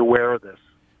people to be aware of this.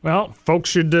 Well,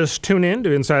 folks should just tune in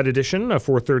to Inside Edition,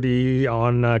 4:30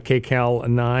 on KCAL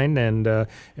 9,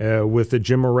 and with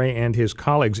Jim Murray and his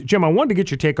colleagues. Jim, I wanted to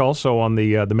get your take also on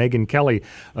the Megyn Kelly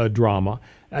drama.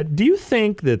 Do you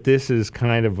think that this is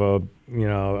kind of a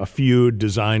feud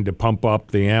designed to pump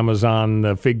up the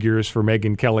Amazon figures for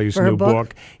Megyn Kelly's new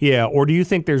book? Yeah, or do you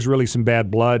think there's really some bad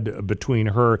blood between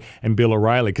her and Bill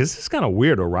O'Reilly? Because it's kind of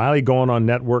weird. O'Reilly going on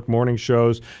network morning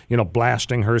shows,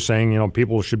 blasting her, saying,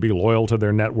 people should be loyal to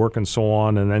their network and so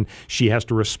on, and then she has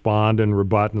to respond and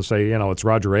rebut and say, it's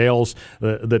Roger Ailes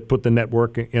that put the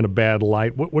network in a bad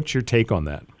light. What's your take on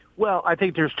that? Well, I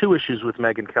think there's two issues with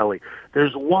Megyn Kelly.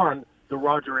 There's one, the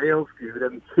Roger Ailes feud,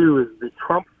 and two is the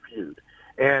Trump feud.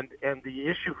 And the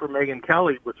issue for Megyn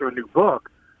Kelly with her new book,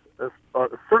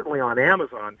 certainly on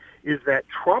Amazon, is that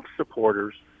Trump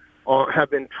supporters have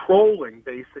been trolling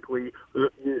basically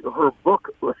her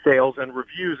book sales and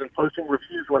reviews, and posting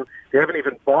reviews when they haven't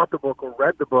even bought the book or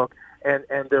read the book, and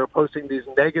they're posting these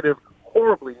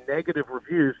horribly negative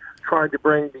reviews, trying to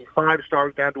bring the 5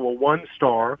 stars down to a 1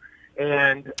 star.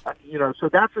 And, so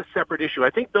that's a separate issue. I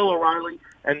think Bill O'Reilly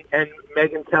and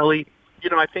Megyn Kelly,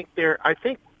 I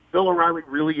think Bill O'Reilly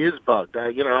really is bugged.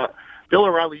 Bill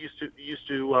O'Reilly used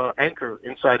to anchor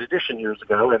Inside Edition years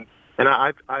ago, and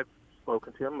I've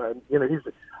spoken to him. And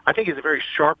I think he's a very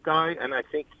sharp guy, and I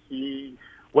think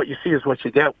what you see is what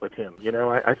you get with him.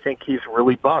 I think he's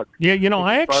really bugged. Yeah,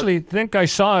 I actually think I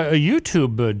saw a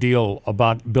YouTube deal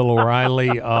about Bill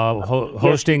O'Reilly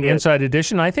hosting Inside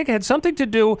Edition. I think it had something to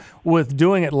do with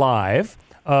doing it live.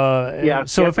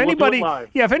 If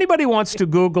anybody wants to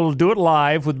Google "Do It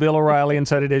Live" with Bill O'Reilly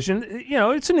Inside Edition,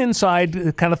 it's an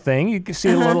inside kind of thing. You can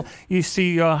see you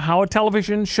see how a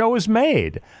television show is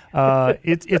made.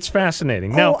 It's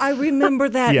fascinating. Now, I remember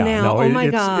that now. Oh my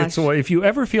gosh! If you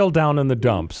ever feel down in the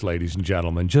dumps, ladies and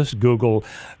gentlemen, just Google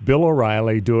Bill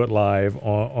O'Reilly "Do It Live"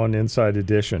 on Inside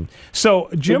Edition. So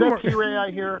Jim, is that T-Ray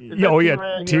I hear?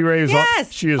 T-Ray is yes.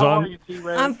 on. She is How on. are you,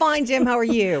 T-Ray? I'm fine, Jim. How are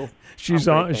you? She's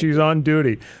on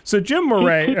duty. So Jim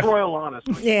Murray. Keep Royal honest.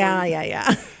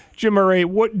 Yeah. Jim Murray,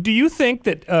 what do you think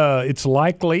that it's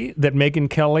likely that Megyn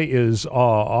Kelly is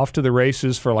off to the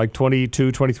races for like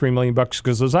 $22-23 million?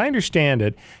 Because as I understand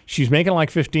it, she's making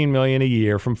like $15 million a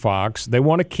year from Fox. They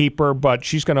want to keep her, but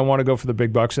she's going to want to go for the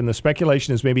big bucks. And the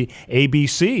speculation is maybe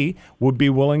ABC would be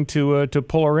willing to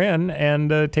pull her in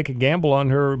and take a gamble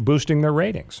on her boosting their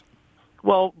ratings.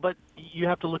 Well, but you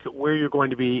have to look at where you're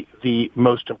going to be the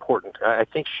most important. I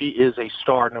think she is a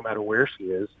star no matter where she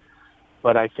is,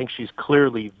 but I think she's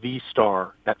clearly the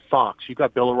star at Fox. You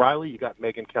got Bill O'Reilly, you got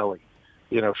Megyn Kelly.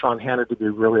 Sean Hannity would be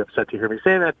really upset to hear me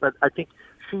say that, but I think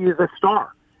she is a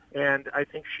star, and I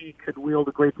think she could wield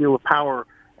a great deal of power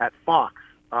at Fox.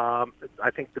 I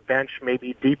think the bench may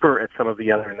be deeper at some of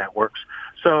the other networks.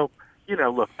 So,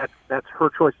 look, that's her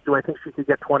choice. Do I think she could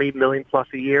get $20 million plus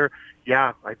a year?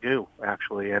 Yeah, I do,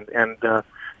 actually. And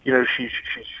she's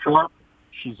sharp,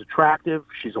 she's attractive,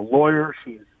 she's a lawyer,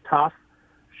 she's tough,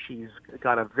 she's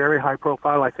got a very high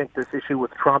profile. I think this issue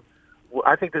with Trump,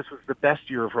 I think this was the best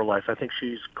year of her life. I think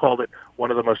she's called it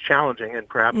one of the most challenging, and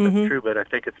perhaps that's true, but I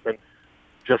think it's been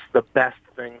just the best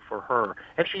thing for her.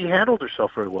 And she handled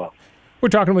herself very well. We're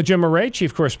talking with Jim Murray,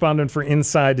 chief correspondent for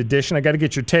Inside Edition. I got to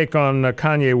get your take on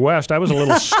Kanye West. I was a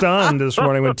little stunned this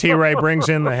morning when T-Ray brings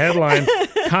in the headline,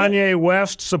 Kanye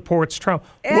West supports Trump.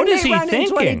 And what is he run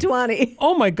thinking? In 2020.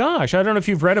 Oh, my gosh. I don't know if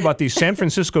you've read about these San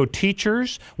Francisco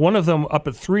teachers. One of them up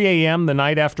at 3 a.m. the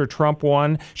night after Trump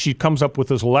won. She comes up with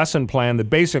this lesson plan that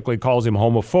basically calls him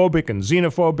homophobic and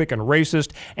xenophobic and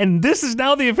racist. And this is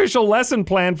now the official lesson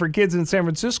plan for kids in San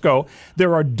Francisco.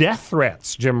 There are death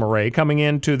threats, Jim Murray, coming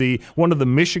into one of the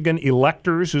Michigan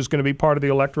electors who's going to be part of the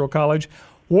Electoral College.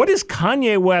 What is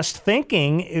Kanye West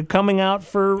thinking coming out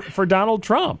for Donald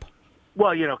Trump?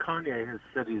 Well, Kanye has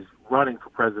said he's running for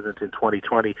president in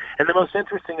 2020. And the most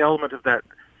interesting element of that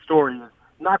story is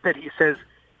not that he says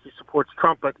he supports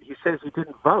Trump, but he says he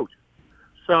didn't vote.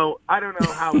 So I don't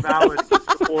know how valid his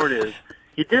support is.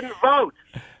 He didn't vote.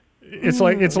 It's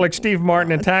like Steve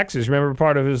Martin and taxes. Remember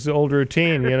part of his old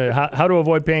routine, how to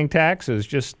avoid paying taxes.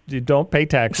 Just you don't pay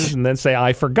taxes and then say,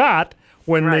 I forgot.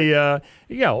 When right.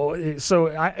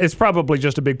 It's probably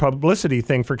just a big publicity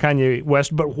thing for Kanye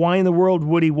West, but why in the world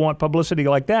would he want publicity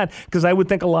like that? Because I would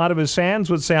think a lot of his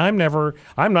fans would say, I'm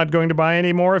not going to buy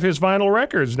any more of his vinyl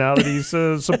records now that he's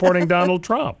supporting Donald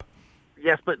Trump.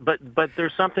 Yes, but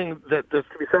there's something that's to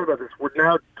be said about this. We're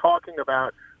now talking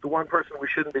about the one person we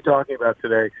shouldn't be talking about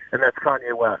today, and that's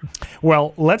Kanye West.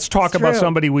 Well, let's talk about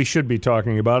somebody we should be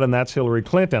talking about, and that's Hillary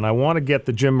Clinton. I want to get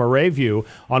the Jim Murray view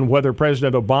on whether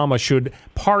President Obama should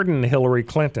pardon Hillary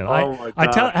Clinton. I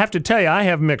have to tell you, I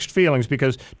have mixed feelings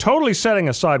because totally setting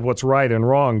aside what's right and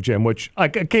wrong, Jim, which I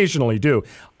occasionally do,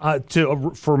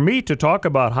 for me to talk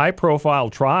about high-profile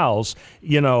trials,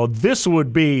 this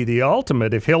would be the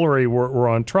ultimate if Hillary were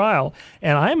on trial.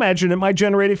 And I imagine it might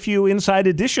generate a few Inside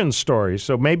Edition stories.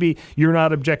 So maybe you're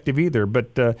not objective either.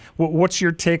 But what's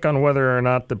your take on whether or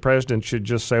not the president should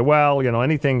just say, well,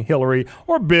 anything Hillary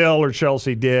or Bill or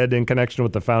Chelsea did in connection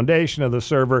with the foundation of the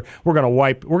server, we're going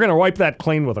to wipe that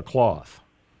clean with a cloth?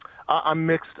 I'm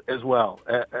mixed as well.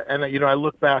 And I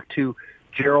look back to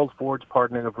Gerald Ford's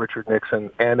pardoning of Richard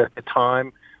Nixon, and at the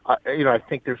time, I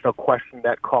think there's no question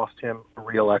that cost him a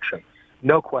re-election.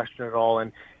 No question at all.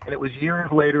 And it was years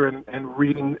later and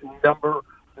reading number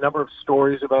of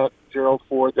stories about Gerald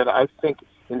Ford that I think,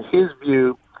 in his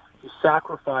view, he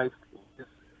sacrificed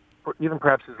even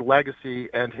perhaps his legacy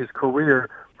and his career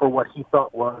for what he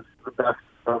thought was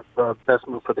the best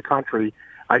move for the country.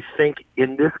 I think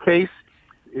in this case,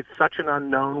 it's such an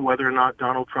unknown whether or not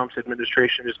Donald Trump's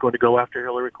administration is going to go after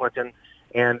Hillary Clinton.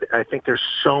 And I think there's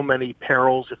so many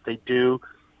perils if they do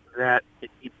that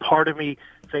part of me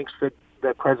thinks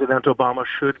that President Obama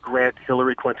should grant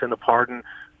Hillary Clinton a pardon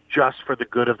just for the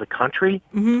good of the country.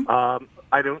 Mm-hmm.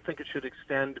 I don't think it should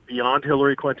extend beyond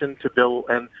Hillary Clinton to Bill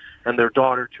and their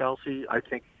daughter, Chelsea. I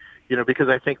think, because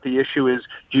I think the issue is,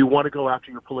 do you want to go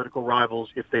after your political rivals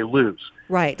if they lose?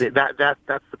 Right. That's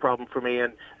the problem for me.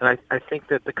 And I think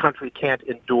that the country can't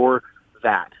endure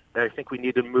that. I think we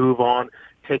need to move on,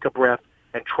 take a breath,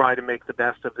 and try to make the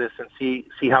best of this and see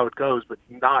how it goes, but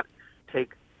not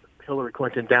take Hillary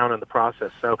Clinton down in the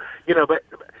process. So,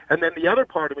 and then the other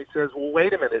part of me says, well,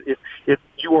 wait a minute. If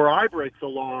you or I break the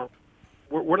law,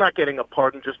 we're not getting a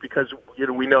pardon just because,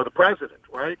 we know the president,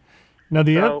 right? Now,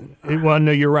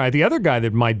 no, you're right. The other guy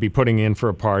that might be putting in for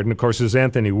a pardon, of course, is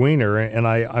Anthony Weiner. And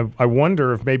I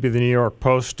wonder if maybe the New York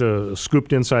Post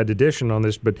scooped Inside Edition on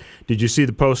this. But did you see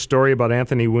the Post story about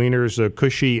Anthony Weiner's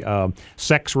cushy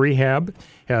sex rehab?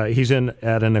 He's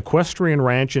at an equestrian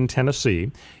ranch in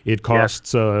Tennessee. It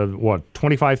costs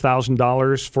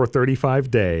 $25,000 for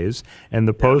 35 days. And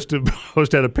the post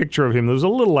had a picture of him. It was a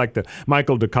little like the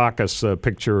Michael Dukakis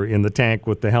picture in the tank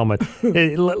with the helmet.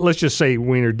 Let's just say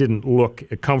Weiner didn't look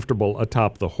comfortable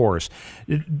atop the horse.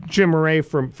 Jim Murray,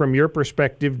 from your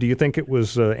perspective, do you think it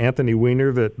was Anthony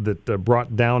Weiner that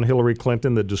brought down Hillary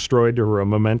Clinton, that destroyed her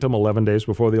momentum 11 days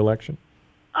before the election?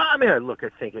 I mean, look, I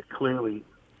think it clearly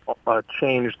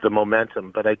changed the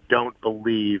momentum, but I don't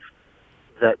believe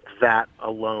that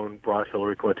alone brought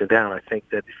Hillary Clinton down. I think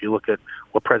that if you look at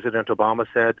what President Obama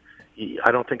said,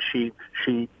 I don't think she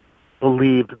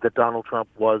believed that Donald Trump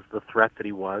was the threat that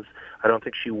he was. I don't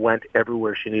think she went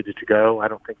everywhere she needed to go. I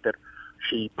don't think that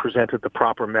she presented the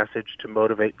proper message to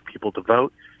motivate people to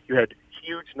vote. You had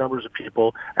huge numbers of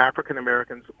people, African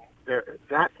Americans.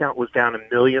 That count was down 1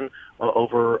 million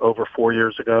over 4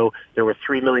 years ago. There were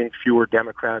 3 million fewer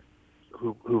Democrats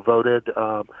who voted.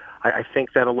 I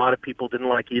think that a lot of people didn't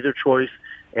like either choice,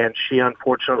 and she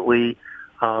unfortunately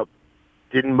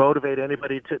didn't motivate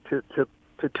anybody to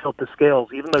tilt the scales.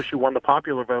 Even though she won the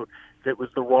popular vote, it was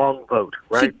the wrong vote,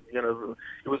 right?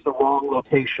 It was the wrong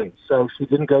location. So she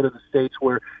didn't go to the states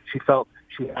where she felt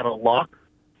she had a lock.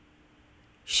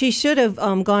 She should have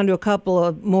gone to a couple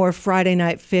of more Friday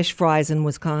night fish fries in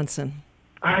Wisconsin.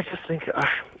 I just think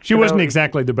she wasn't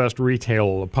exactly the best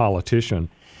retail politician.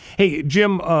 Hey,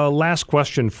 Jim, last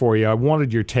question for you. I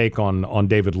wanted your take on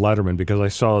David Letterman because I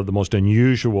saw the most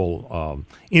unusual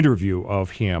interview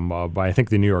of him by, I think,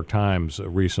 the New York Times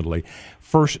recently.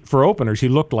 First, for openers, he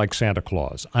looked like Santa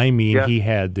Claus. I mean, he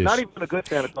had this... Not even a good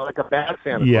Santa Claus, like a bad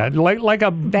Santa Claus. Yeah, like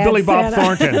a bad Billy Bob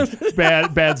Thornton.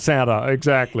 bad Santa,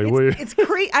 exactly.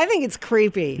 I think it's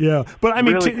creepy. Yeah, but I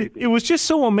mean, Really it was just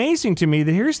so amazing to me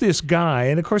that here's this guy,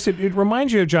 and of course it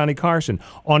reminds you of Johnny Carson,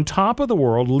 on top of the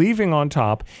world, leaving on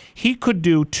top. He could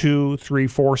do 2, 3,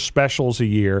 4 specials a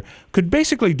year, could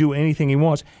basically do anything he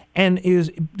wants, and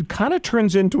kind of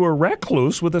turns into a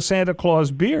recluse with a Santa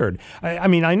Claus beard. I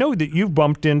mean, I know that you've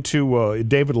bumped into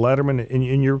David Letterman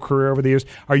in your career over the years.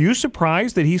 Are you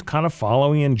surprised that he's kind of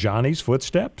following in Johnny's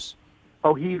footsteps?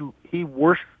 Oh, he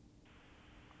worships.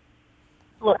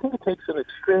 Well, I think it takes an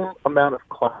extreme amount of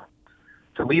class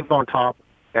to leave on top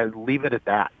and leave it at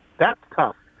that. That's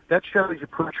tough. That shows you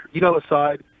put your ego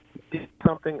aside. He did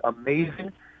something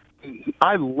amazing.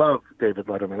 I love David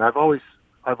Letterman. I've always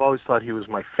thought he was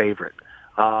my favorite.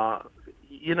 I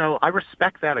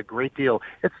respect that a great deal.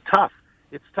 It's tough.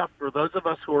 It's tough for those of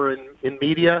us who are in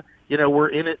media. We're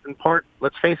in it in part,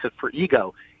 let's face it, for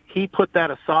ego. He put that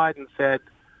aside and said,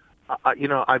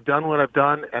 I've done what I've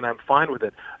done, and I'm fine with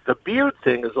it. The beard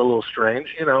thing is a little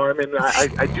strange.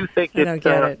 I do think I don't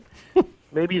get it.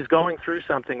 Maybe he's going through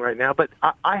something right now, but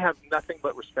I have nothing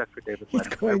but respect for David Letterman.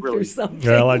 He's going through something.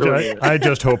 Well, I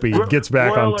just hope he gets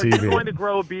back on TV. Are you going to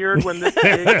grow a beard when this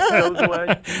gig goes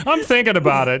away? I'm thinking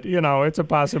about it. It's a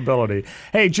possibility.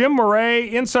 Hey, Jim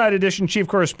Murray, Inside Edition Chief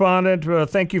Correspondent,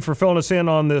 thank you for filling us in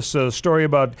on this story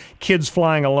about kids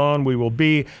flying alone. We will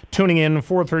be tuning in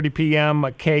 4:30 p.m.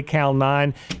 KCAL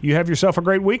 9. You have yourself a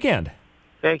great weekend.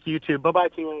 Thank you, too. Bye-bye,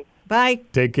 team. Bye.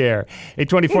 Take care.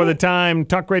 8:24 the time.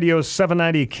 Talk Radio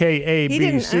 790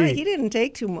 KABC. He didn't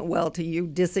take too well to you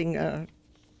dissing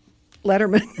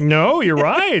Letterman. No, you're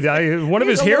right. One of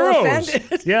his heroes.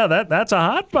 Yeah, that's a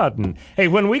hot button. Hey,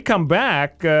 when we come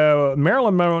back,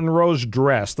 Marilyn Monroe's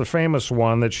dress, the famous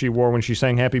one that she wore when she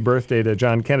sang Happy Birthday to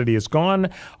John Kennedy, is gone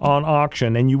on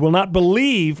auction, and you will not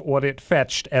believe what it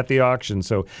fetched at the auction.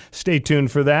 So stay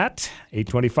tuned for that.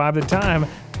 8:25 the time.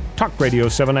 Talk Radio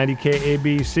 790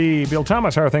 KABC. Bill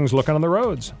Thomas, how are things looking on the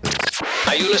roads?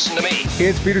 Now you listen to me.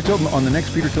 It's Peter Tilton on the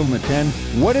next Peter Tilton at 10.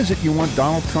 What is it you want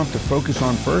Donald Trump to focus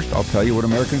on first? I'll tell you what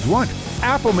Americans want.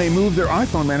 Apple may move their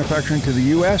iPhone manufacturing to the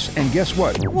U.S., and guess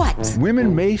what? What?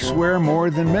 Women may swear more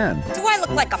than men. Do I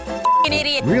look like a f***ing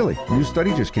idiot? Really? New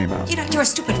study just came out. You're a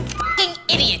stupid f***ing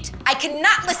idiot. I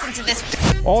cannot listen to this.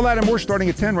 All that and more starting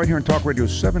at 10 right here on Talk Radio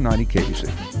 790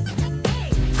 KBC.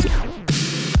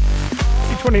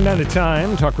 8:29 at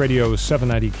time. Talk Radio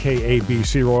 790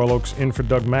 KABC. Royal Oaks in for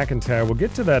Doug McIntyre. We'll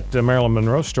get to that Marilyn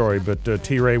Monroe story, but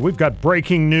T-Ray, we've got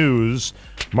breaking news.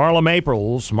 Marla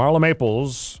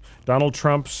Maples, Donald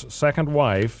Trump's second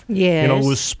wife, yes,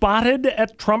 was spotted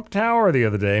at Trump Tower the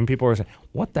other day, and people are saying,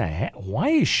 what the heck? Why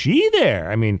is she there?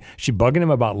 I mean, she bugging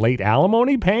him about late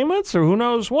alimony payments or who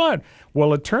knows what?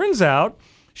 Well, it turns out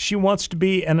she wants to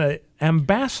be an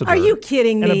ambassador. Are you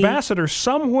kidding An me? ambassador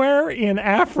somewhere in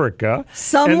Africa.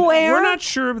 Somewhere? And we're not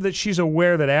sure that she's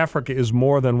aware that Africa is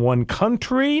more than one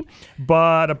country,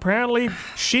 but apparently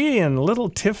she and little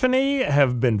Tiffany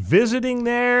have been visiting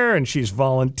there, and she's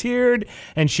volunteered,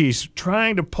 and she's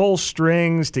trying to pull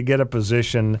strings to get a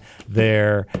position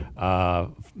there.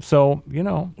 So,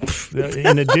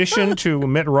 in addition to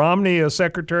Mitt Romney as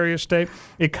Secretary of State,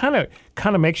 it kind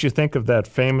of makes you think of that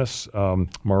famous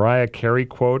Mariah Carey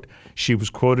quote. She was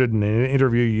quoted in an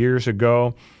interview years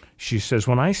ago. She says,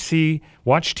 when I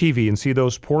watch TV and see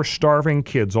those poor starving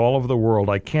kids all over the world,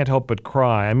 I can't help but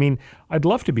cry. I mean, I'd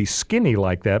love to be skinny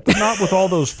like that, but not with all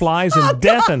those flies and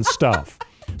death and stuff.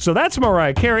 So that's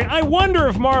Mariah Carey. I wonder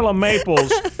if Marla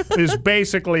Maples is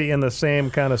basically in the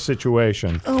same kind of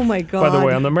situation. Oh, my God. By the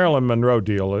way, on the Marilyn Monroe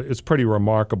deal, it's pretty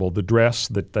remarkable. The dress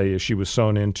that she was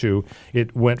sewn into,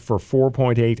 it went for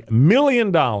 $4.8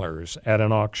 million at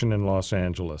an auction in Los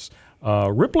Angeles.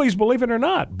 Ripley's, believe it or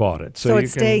not, bought it. So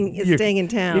it's staying in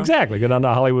town. Exactly. Get on to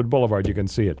Hollywood Boulevard. You can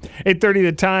see it. 8:30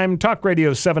 the time. Talk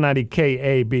Radio 790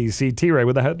 KABC. T-Ray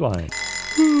with the headline.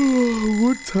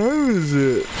 What time is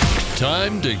it?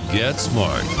 Time to get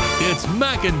smart. It's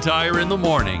McIntyre in the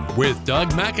Morning with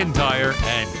Doug McIntyre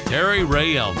and Terry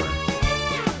Ray Elmer.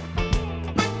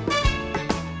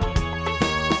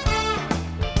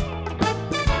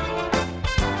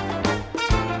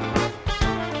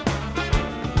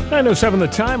 9:07 the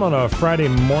time on a Friday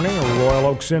morning. Royal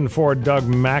Oaks in for Doug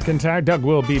McIntyre. Doug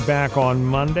will be back on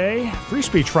Monday. Free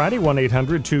Speech Friday,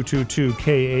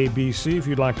 1-800-222-KABC if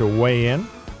you'd like to weigh in.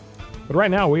 But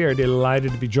right now we are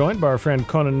delighted to be joined by our friend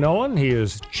Conan Nolan. He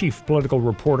is chief political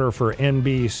reporter for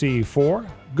NBC4.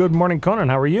 Good morning, Conan.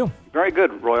 How are you? Very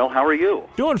good, Royal. How are you?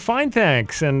 Doing fine,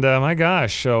 thanks. And my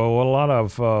gosh, a lot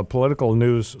of political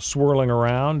news swirling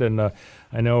around. And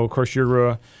I know, of course, you're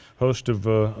a host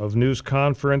of News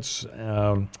Conference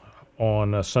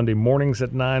on Sunday mornings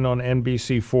at 9 on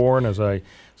NBC4. And as I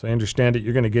understand it,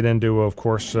 you're going to get into, of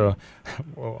course,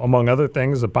 among other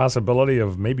things, the possibility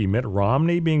of maybe Mitt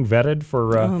Romney being vetted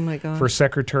for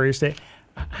Secretary of State.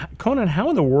 Conan, how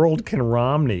in the world can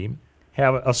Romney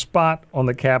have a spot on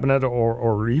the cabinet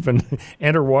or even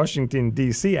enter Washington,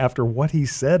 D.C. after what he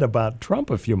said about Trump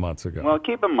a few months ago? Well,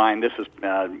 keep in mind, this is,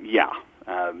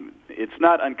 it's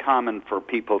not uncommon for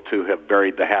people to have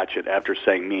buried the hatchet after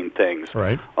saying mean things.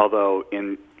 Right. Although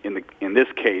in this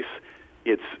case,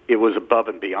 it was above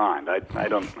and beyond. I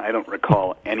don't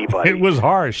recall anybody. It was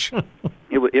harsh.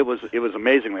 It was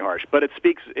amazingly harsh. But it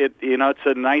speaks. It's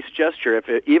a nice gesture.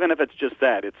 Even if it's just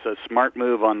that, it's a smart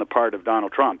move on the part of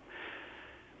Donald Trump.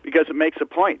 Because it makes a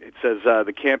point. It says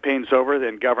the campaign's over,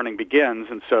 then governing begins,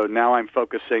 and so now I'm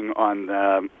focusing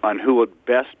on who would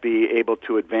best be able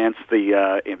to advance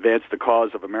the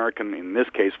cause of American, in this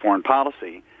case, foreign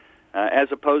policy,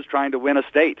 as opposed to trying to win a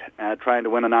state, trying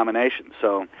to win a nomination.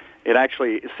 So it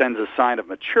actually sends a sign of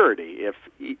maturity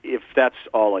if that's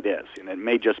all it is, and it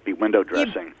may just be window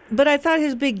dressing. Yeah, but I thought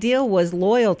his big deal was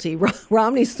loyalty.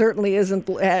 Romney certainly isn't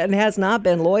and has not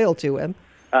been loyal to him.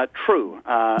 True.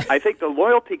 I think the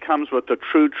loyalty comes with the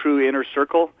true inner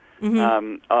circle.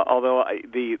 Mm-hmm. Although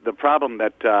the problem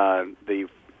that the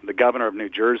governor of New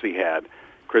Jersey had,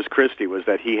 Chris Christie, was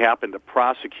that he happened to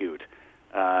prosecute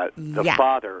the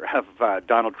father of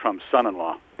Donald Trump's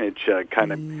son-in-law, which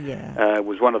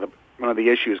was one of the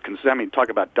issues. I mean, talk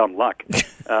about dumb luck.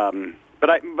 But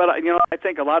I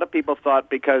think a lot of people thought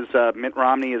because Mitt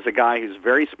Romney is a guy who's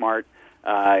very smart.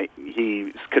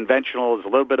 He's conventional. There's a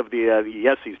little bit of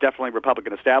yes, he's definitely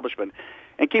Republican establishment.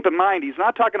 And keep in mind, he's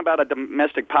not talking about a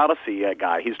domestic policy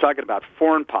guy. He's talking about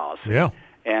foreign policy. Yeah.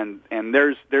 And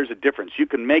there's a difference. You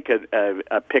can make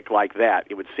a pick like that,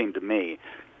 it would seem to me,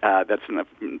 that's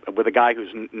with a guy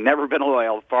who's never been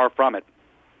loyal, far from it,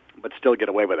 but still get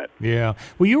away with it. Yeah.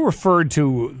 Well, you referred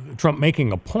to Trump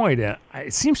making a point.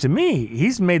 It seems to me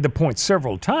he's made the point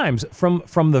several times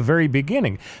from the very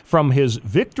beginning. From his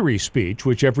victory speech,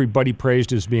 which everybody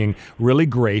praised as being really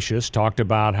gracious, talked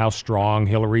about how strong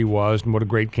Hillary was and what a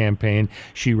great campaign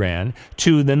she ran,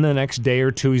 to then the next day or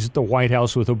two he's at the White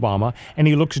House with Obama, and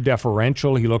he looks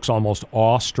deferential. He looks almost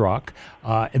awestruck.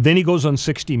 And then he goes on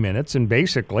 60 Minutes, and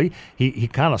basically he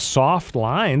kind of soft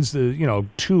lines the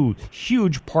two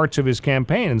huge parts of his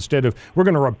campaign. Instead of we're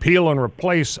going to repeal and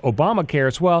replace Obamacare,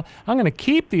 it's I'm going to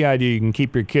keep the idea you can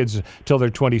keep your kids till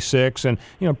they're 26, and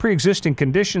pre-existing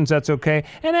conditions, that's okay.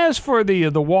 And as for the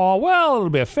wall, well, it'll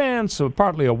be a fence, or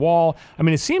partly a wall. I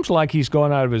mean, it seems like he's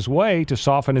going out of his way to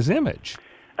soften his image.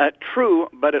 True,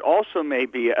 but it also may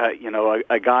be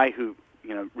a guy who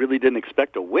really didn't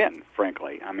expect to win.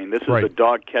 Frankly, I mean, this is the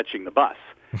dog catching the bus,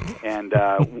 and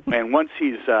once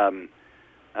he's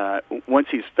once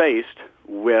he's faced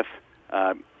with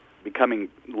becoming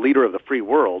leader of the free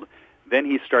world, then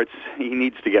he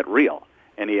needs to get real.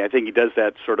 And I think he does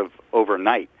that sort of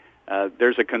overnight.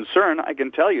 There's a concern, I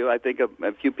can tell you, I think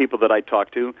a few people that I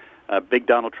talk to, big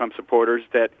Donald Trump supporters,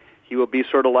 that he will be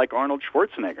sort of like Arnold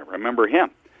Schwarzenegger. Remember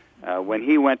him. When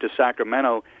he went to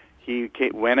Sacramento, he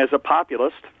went as a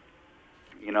populist,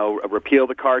 repeal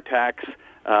the car tax.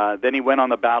 Then he went on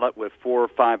the ballot with 4 or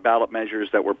 5 ballot measures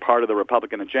that were part of the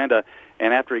Republican agenda.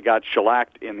 And after he got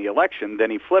shellacked in the election,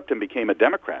 then he flipped and became a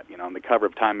Democrat, on the cover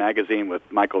of Time magazine with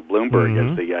Michael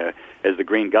Bloomberg as the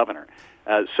Green governor.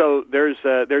 So there's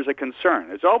a concern.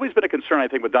 There's always been a concern, I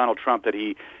think, with Donald Trump that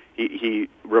he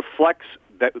reflects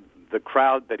the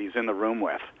crowd that he's in the room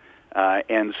with.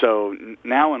 And so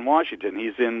now in Washington,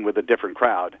 he's in with a different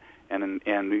crowd. And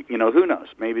who knows?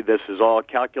 Maybe this is all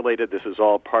calculated. This is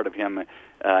all part of him,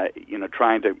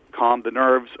 trying to calm the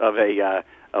nerves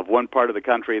of one part of the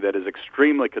country that is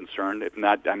extremely concerned, if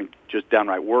not, just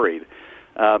downright worried.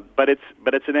 But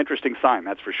it's an interesting sign,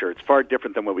 that's for sure. It's far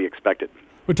different than what we expected.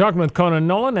 We're talking with Conan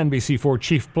Nolan, NBC4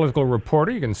 chief political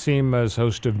reporter. You can see him as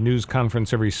host of News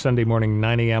Conference every Sunday morning,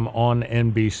 9 a.m. on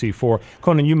NBC4.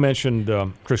 Conan, you mentioned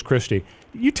Chris Christie.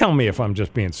 You tell me if I'm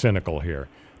just being cynical here,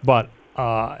 but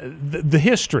the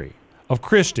history of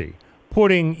Christie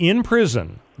putting in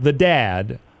prison the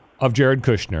dad of Jared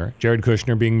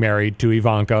Kushner being married to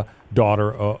Ivanka,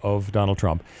 daughter of Donald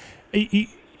Trump.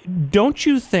 Don't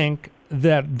you think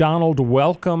that Donald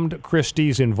welcomed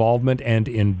Christie's involvement and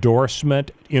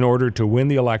endorsement in order to win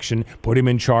the election, put him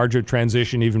in charge of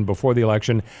transition even before the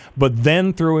election, but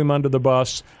then threw him under the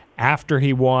bus after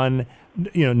he won,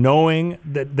 knowing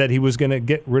that he was going to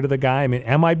get rid of the guy? I mean,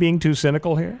 am I being too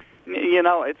cynical here?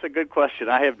 It's a good question.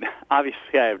 I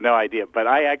have no idea, but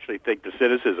I actually think the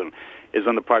cynicism is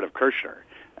on the part of Kushner,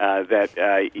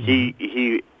 that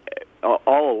he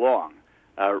all along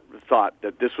thought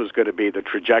that this was going to be the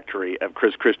trajectory of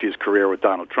Chris Christie's career with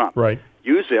Donald Trump. Right.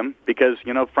 Use him because,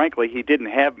 frankly, he didn't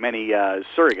have many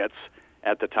surrogates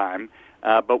at the time.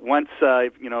 But once,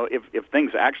 if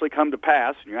things actually come to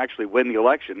pass and you actually win the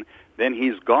election, then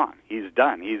he's gone. He's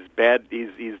done. He's bad.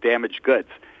 He's damaged goods.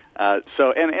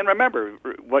 So remember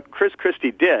what Chris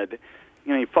Christie did.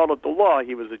 He followed the law.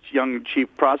 He was a young chief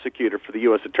prosecutor for the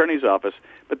U.S. Attorney's Office,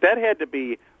 but that had to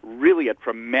be really a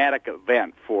traumatic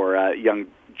event for young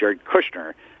Jared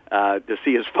Kushner to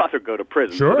see his father go to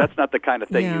prison. Sure. So that's not the kind of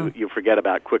thing you forget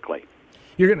about quickly.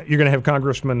 You're gonna have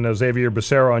Congressman Xavier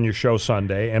Becerra on your show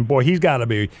Sunday, and boy, he's got to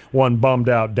be one bummed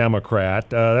out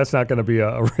Democrat. That's not going to be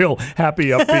a real happy,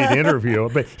 upbeat interview.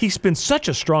 But he's been such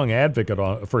a strong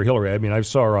advocate for Hillary. I mean, I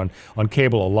saw her on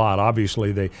cable a lot.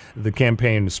 Obviously, the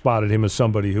campaign spotted him as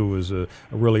somebody who was a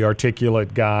really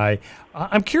articulate guy.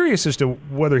 I'm curious as to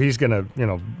whether he's going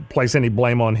to, place any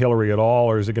blame on Hillary at all,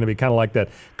 or is it going to be kind of like that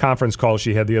conference call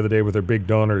she had the other day with her big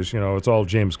donors? It's all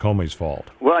James Comey's fault.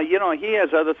 Well, he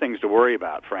has other things to worry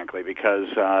about, frankly, because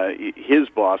his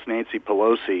boss, Nancy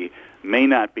Pelosi, may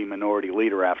not be minority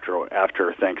leader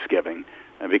after Thanksgiving,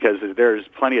 because there's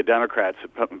plenty of Democrats,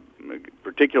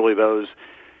 particularly those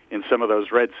in some of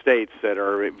those red states, that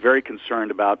are very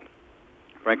concerned about,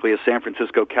 frankly, a San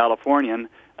Francisco Californian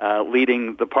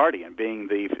leading the party and being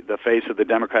the face of the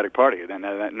Democratic Party. And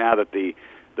now that the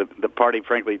party,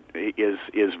 frankly,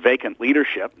 is vacant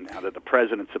leadership, now that the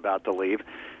president's about to leave,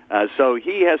 so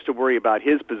he has to worry about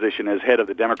his position as head of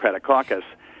the Democratic caucus.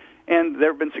 And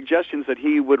there have been suggestions that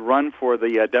he would run for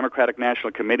the Democratic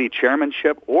National Committee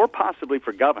chairmanship or possibly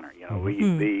for governor.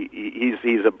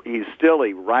 He's still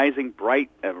a rising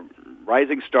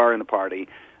star in the party,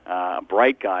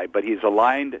 bright guy, but he's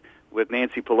aligned with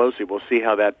Nancy Pelosi. We'll see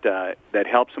how that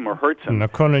helps him or hurts him. Now,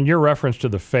 Conan, your reference to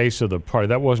the face of the party,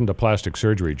 that wasn't a plastic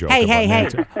surgery joke. Hey.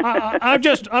 I'm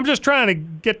just trying to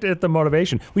get at the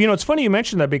motivation. Well, it's funny you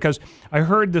mentioned that, because I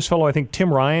heard this fellow, I think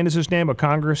Tim Ryan is his name, a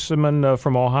congressman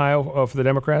from Ohio for the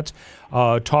Democrats,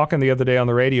 talking the other day on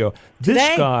the radio.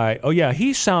 This guy,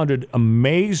 he sounded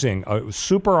amazing,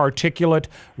 super articulate,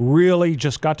 really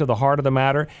just got to the heart of the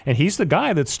matter. And he's the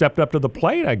guy that stepped up to the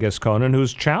plate, I guess, Conan,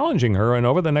 who's challenging her. And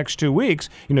over the next 2 weeks,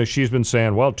 she's been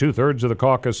saying, well, 2/3 of the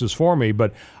caucus is for me.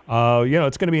 But,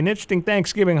 it's going to be an interesting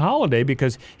Thanksgiving holiday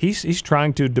because he's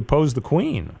trying to depose the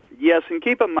queen. Yes, and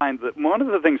keep in mind that one of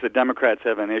the things that Democrats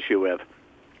have an issue with,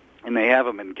 and they have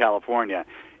them in California,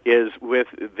 is with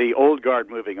the old guard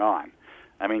moving on.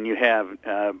 I mean, you have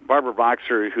Barbara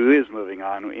Boxer, who is moving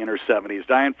on in her 70s,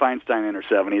 Dianne Feinstein in her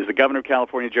 70s, the governor of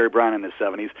California, Jerry Brown, in his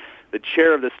 70s, the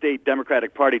chair of the state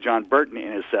Democratic Party, John Burton,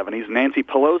 in his 70s, Nancy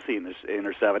Pelosi in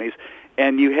her 70s,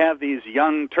 and you have these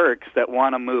young Turks that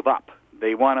want to move up.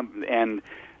 They want to, and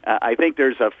I think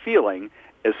there's a feeling,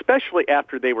 especially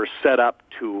after they were set up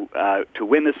to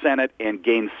win the Senate and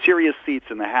gain serious seats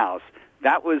in the House.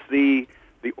 That was the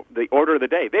order of the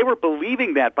day. They were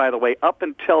believing that, by the way, up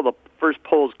until the first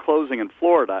polls closing in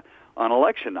Florida on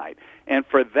election night. And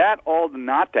for that all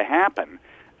not to happen,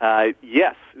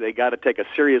 yes, they got to take a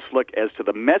serious look as to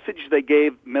the message they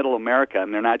gave Middle America,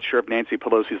 and they're not sure if Nancy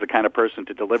Pelosi is the kind of person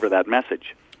to deliver that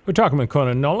message. We're talking with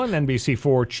Conan Nolan,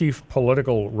 NBC4 chief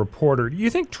political reporter. Do you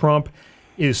think Trump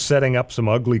is setting up some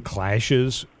ugly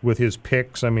clashes with his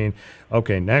picks? I mean,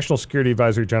 okay, National Security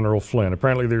Advisor General Flynn.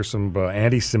 Apparently there's some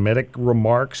anti-Semitic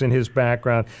remarks in his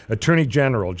background. Attorney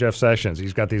General Jeff Sessions,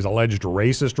 he's got these alleged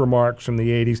racist remarks from the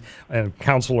 80s. And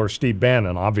Counselor Steve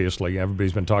Bannon, obviously,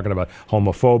 everybody's been talking about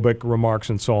homophobic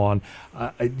remarks and so on.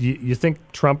 You think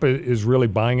Trump is really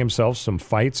buying himself some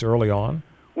fights early on?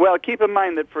 Well, keep in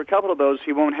mind that for a couple of those,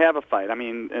 he won't have a fight. I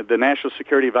mean, the National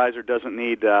Security Advisor doesn't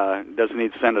need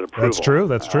Senate approval.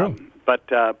 That's true. But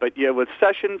yeah, with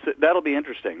Sessions, that'll be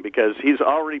interesting because he's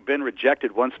already been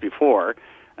rejected once before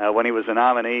when he was a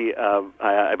nominee,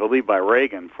 I believe, by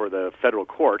Reagan for the federal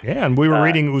court. Yeah, and we were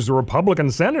reading it was the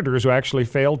Republican senators who actually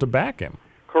failed to back him.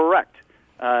 Correct.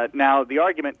 Now the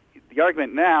argument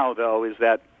now though is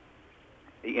that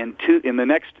in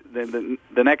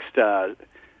the next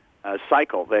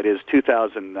cycle, that is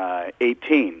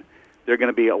 2018, there are going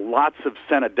to be lots of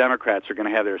Senate Democrats are going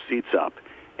to have their seats up,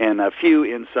 and a few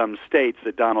in some states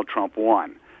that Donald Trump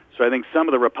won. So I think some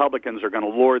of the Republicans are going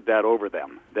to lord that over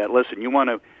them. That listen, you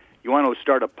want to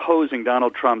start opposing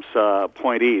Donald Trump's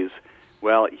appointees.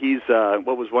 Well, he's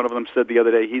what was one of them said the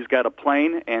other day? He's got a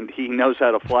plane and he knows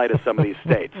how to fly to some of these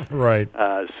states. Right.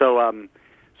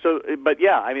 But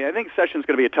yeah, I mean, I think Sessions is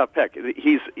going to be a tough pick.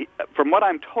 From what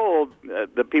I'm told,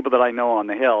 the people that I know on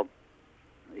the Hill,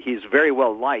 he's very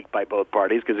well liked by both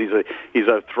parties because he's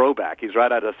a throwback. He's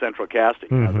right out of central casting,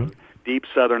 the deep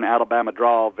Southern Alabama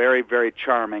drawl, very, very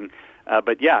charming.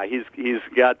 But yeah, he's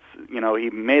got, he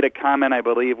made a comment, I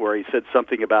believe, where he said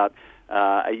something about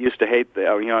I used to hate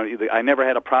I never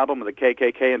had a problem with the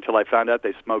KKK until I found out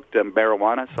they smoked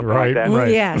marijuana, something like that.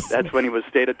 Right. Yes. That's when he was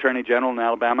state attorney general in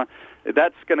Alabama.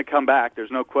 That's going to come back. There's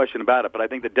no question about it. But I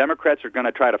think the Democrats are going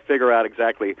to try to figure out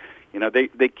exactly,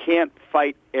 they can't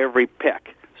fight every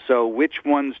pick. So which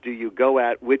ones do you go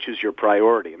at? Which is your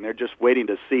priority? And they're just waiting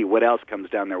to see what else comes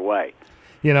down their way.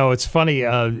 It's funny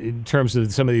in terms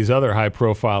of some of these other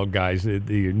high-profile guys. The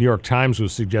New York Times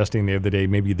was suggesting the other day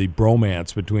maybe the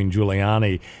bromance between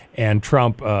Giuliani and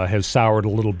Trump has soured a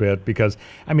little bit because,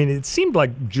 I mean, it seemed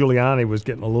like Giuliani was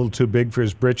getting a little too big for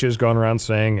his britches, going around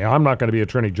saying, I'm not going to be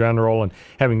attorney general and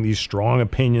having these strong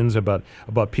opinions about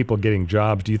people getting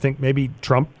jobs. Do you think maybe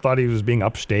Trump thought he was being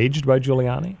upstaged by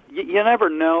Giuliani? You never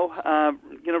know.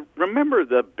 Remember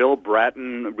the Bill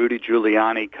Bratton, Rudy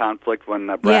Giuliani conflict when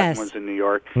Bratton was in New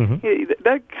York? Mm-hmm.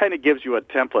 That kind of gives you a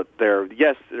template there.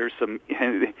 Yes, there's some.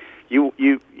 You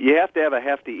have to have a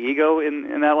hefty ego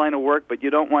in that line of work, but you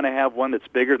don't want to have one that's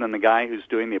bigger than the guy who's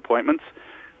doing the appointments.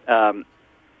 And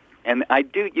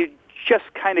you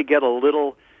just kind of get a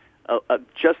little,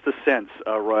 just the sense,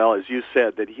 Royal, as you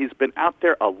said, that he's been out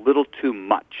there a little too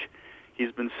much.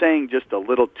 He's been saying just a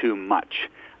little too much.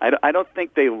 I don't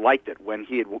think they liked it when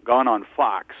he had gone on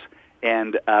Fox,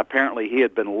 and apparently he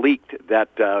had been leaked that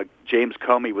James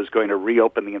Comey was going to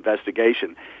reopen the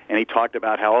investigation, and he talked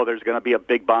about how, there's going to be a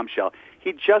big bombshell.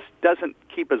 He just doesn't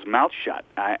keep his mouth shut.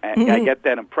 I get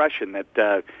that impression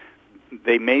that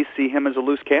they may see him as a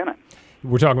loose cannon.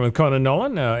 We're talking with Conan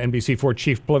Nolan, NBC4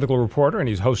 chief political reporter, and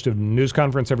he's host of news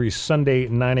conference every Sunday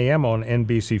at 9 a.m. on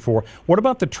NBC4. What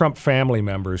about the Trump family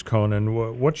members,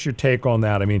 Conan? What's your take on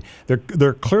that? I mean,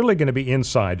 they're clearly going to be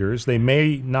insiders. They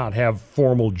may not have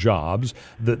formal jobs.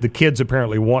 The kids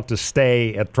apparently want to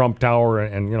stay at Trump Tower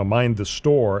and mind the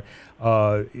store.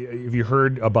 Have you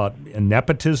heard about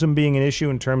nepotism being an issue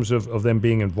in terms of them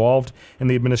being involved in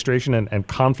the administration and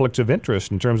conflicts of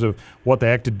interest in terms of what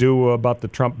they have to do about the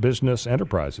Trump business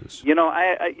enterprises?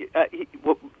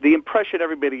 The impression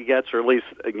everybody gets, or at least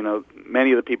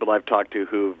many of the people I've talked to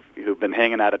who've been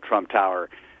hanging out at Trump Tower,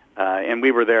 and we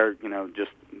were there,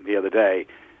 just the other day.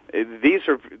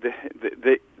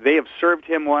 They have served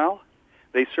him well.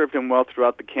 They served him well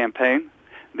throughout the campaign.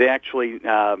 They actually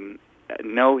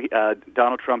know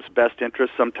Donald Trump's best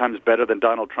interests sometimes better than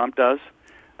Donald Trump does.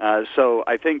 So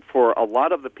I think for a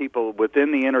lot of the people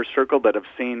within the inner circle that have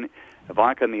seen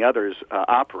Ivanka and the others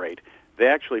operate, they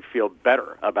actually feel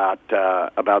better about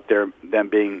them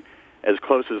being as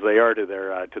close as they are to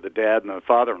the dad and the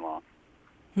father-in-law.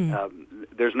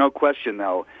 There's no question,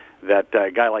 though, that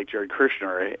a guy like Jared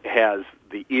Kushner has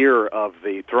the ear of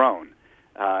the throne.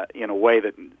 in a way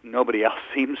that nobody else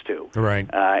seems to. Right.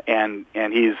 And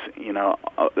he's,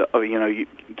 you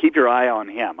keep your eye on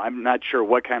him. I'm not sure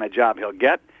what kind of job he'll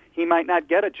get. He might not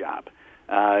get a job.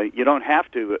 You don't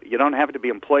have to be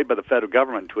employed by the federal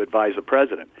government to advise the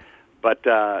president. But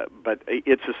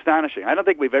it's astonishing. I don't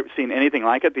think we've ever seen anything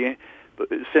like it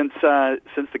since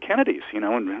the Kennedys.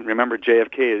 And remember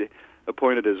JFK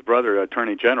appointed his brother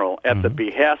Attorney General at the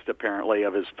behest, apparently,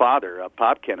 of his father,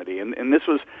 Pop Kennedy, and that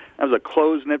was a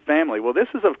close-knit family. Well, this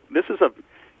is a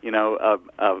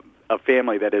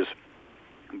family that is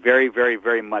very, very,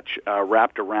 very much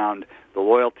wrapped around the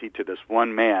loyalty to this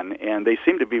one man, and they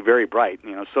seem to be very bright.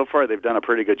 So far they've done a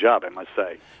pretty good job, I must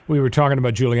say. We were talking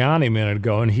about Giuliani a minute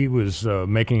ago, and he was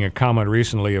making a comment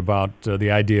recently about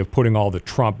the idea of putting all the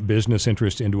Trump business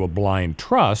interests into a blind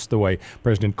trust, the way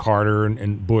President Carter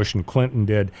and Bush and Clinton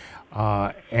did.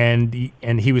 And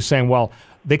he was saying, well,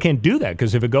 they can't do that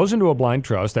because if it goes into a blind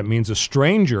trust, that means a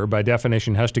stranger, by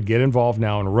definition, has to get involved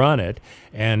now and run it,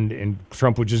 and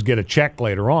Trump would just get a check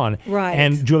later on. Right.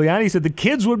 And Giuliani said the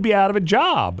kids would be out of a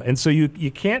job, and so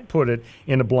you can't put it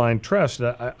in a blind trust.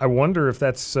 I wonder if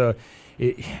that's.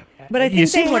 But I think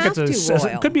seem they like have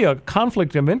it could be a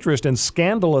conflict of interest and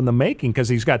scandal in the making because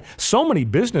he's got so many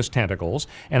business tentacles.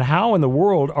 And how in the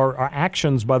world are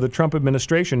actions by the Trump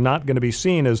administration not going to be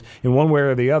seen as, in one way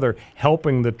or the other,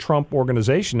 helping the Trump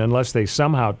organization unless they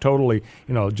somehow totally,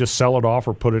 just sell it off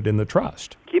or put it in the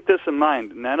trust? Keep this in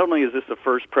mind. Not only is this the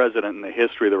first president in the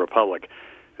history of the Republic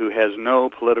who has no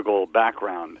political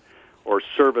background or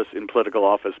service in political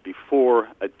office before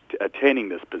attaining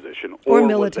this position, or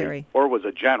military, was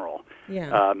a general.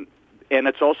 Yeah. And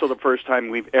it's also the first time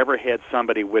we've ever had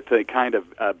somebody with a kind of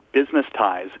business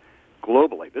ties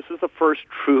globally. This is the first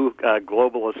true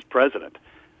globalist president.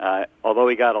 Although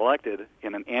he got elected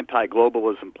in an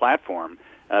anti-globalism platform,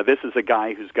 this is a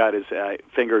guy who's got his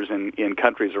fingers in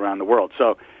countries around the world.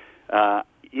 So.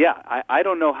 I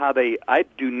don't know how I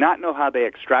do not know how they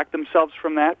extract themselves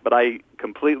from that, but I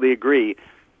completely agree.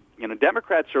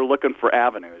 Democrats are looking for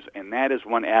avenues, and that is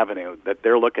one avenue that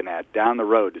they're looking at down the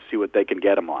road to see what they can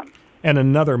get them on. And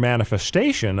another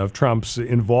manifestation of Trump's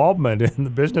involvement in the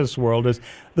business world is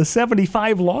the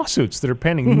 75 lawsuits that are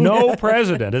pending. No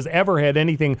president has ever had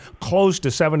anything close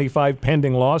to 75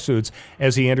 pending lawsuits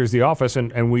as he enters the office.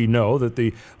 And we know that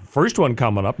the first one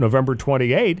coming up, November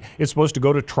 28, is supposed to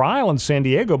go to trial in San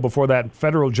Diego before that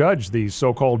federal judge, the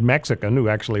so-called Mexican, who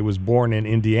actually was born in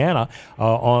Indiana,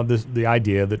 on the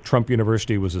idea that Trump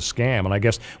University was a scam. And I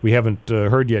guess we haven't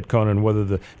heard yet, Conan, whether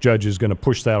the judge is going to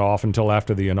push that off until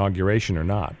after the inauguration or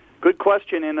not. Good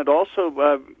question, and it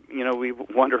also, we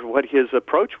wonder what his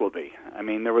approach will be. I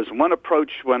mean, there was one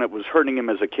approach when it was hurting him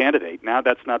as a candidate. Now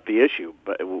that's not the issue,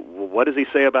 but what does he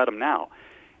say about him now?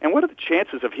 And what are the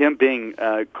chances of him being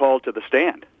called to the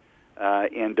stand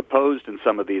and deposed in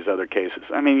some of these other cases?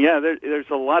 I mean, there's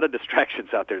a lot of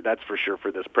distractions out there, that's for sure,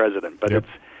 for this president. But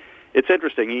it's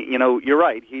interesting. You're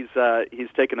right. He's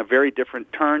taken a very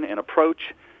different turn and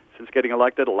approach since getting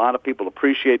elected. A lot of people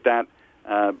appreciate that.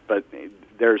 But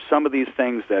there's some of these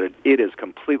things that it is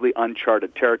completely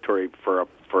uncharted territory for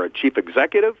a chief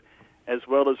executive as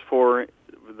well as for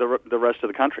the rest of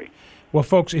the country. Well,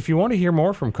 folks, if you want to hear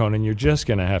more from Conan, you're just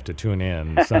going to have to tune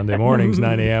in Sunday mornings,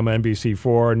 9 a.m.,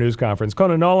 NBC4 News Conference.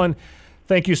 Conan Nolan,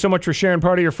 thank you so much for sharing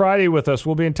part of your Friday with us.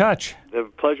 We'll be in touch. The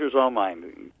pleasure's all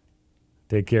mine.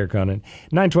 Take care, Conan.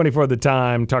 9:24 The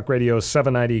Time, Talk Radio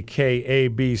 790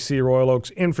 KABC, Royal Oaks,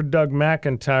 in for Doug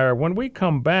McIntyre. When we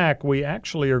come back, we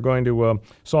actually are going to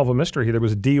solve a mystery here. There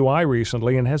was a DUI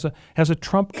recently and has a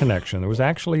Trump connection. There was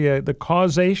actually the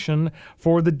causation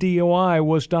for the DUI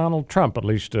was Donald Trump, at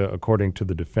least according to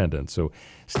the defendant. So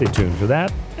stay tuned for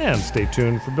that, and stay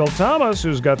tuned for Bill Thomas,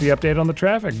 who's got the update on the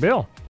traffic. Bill.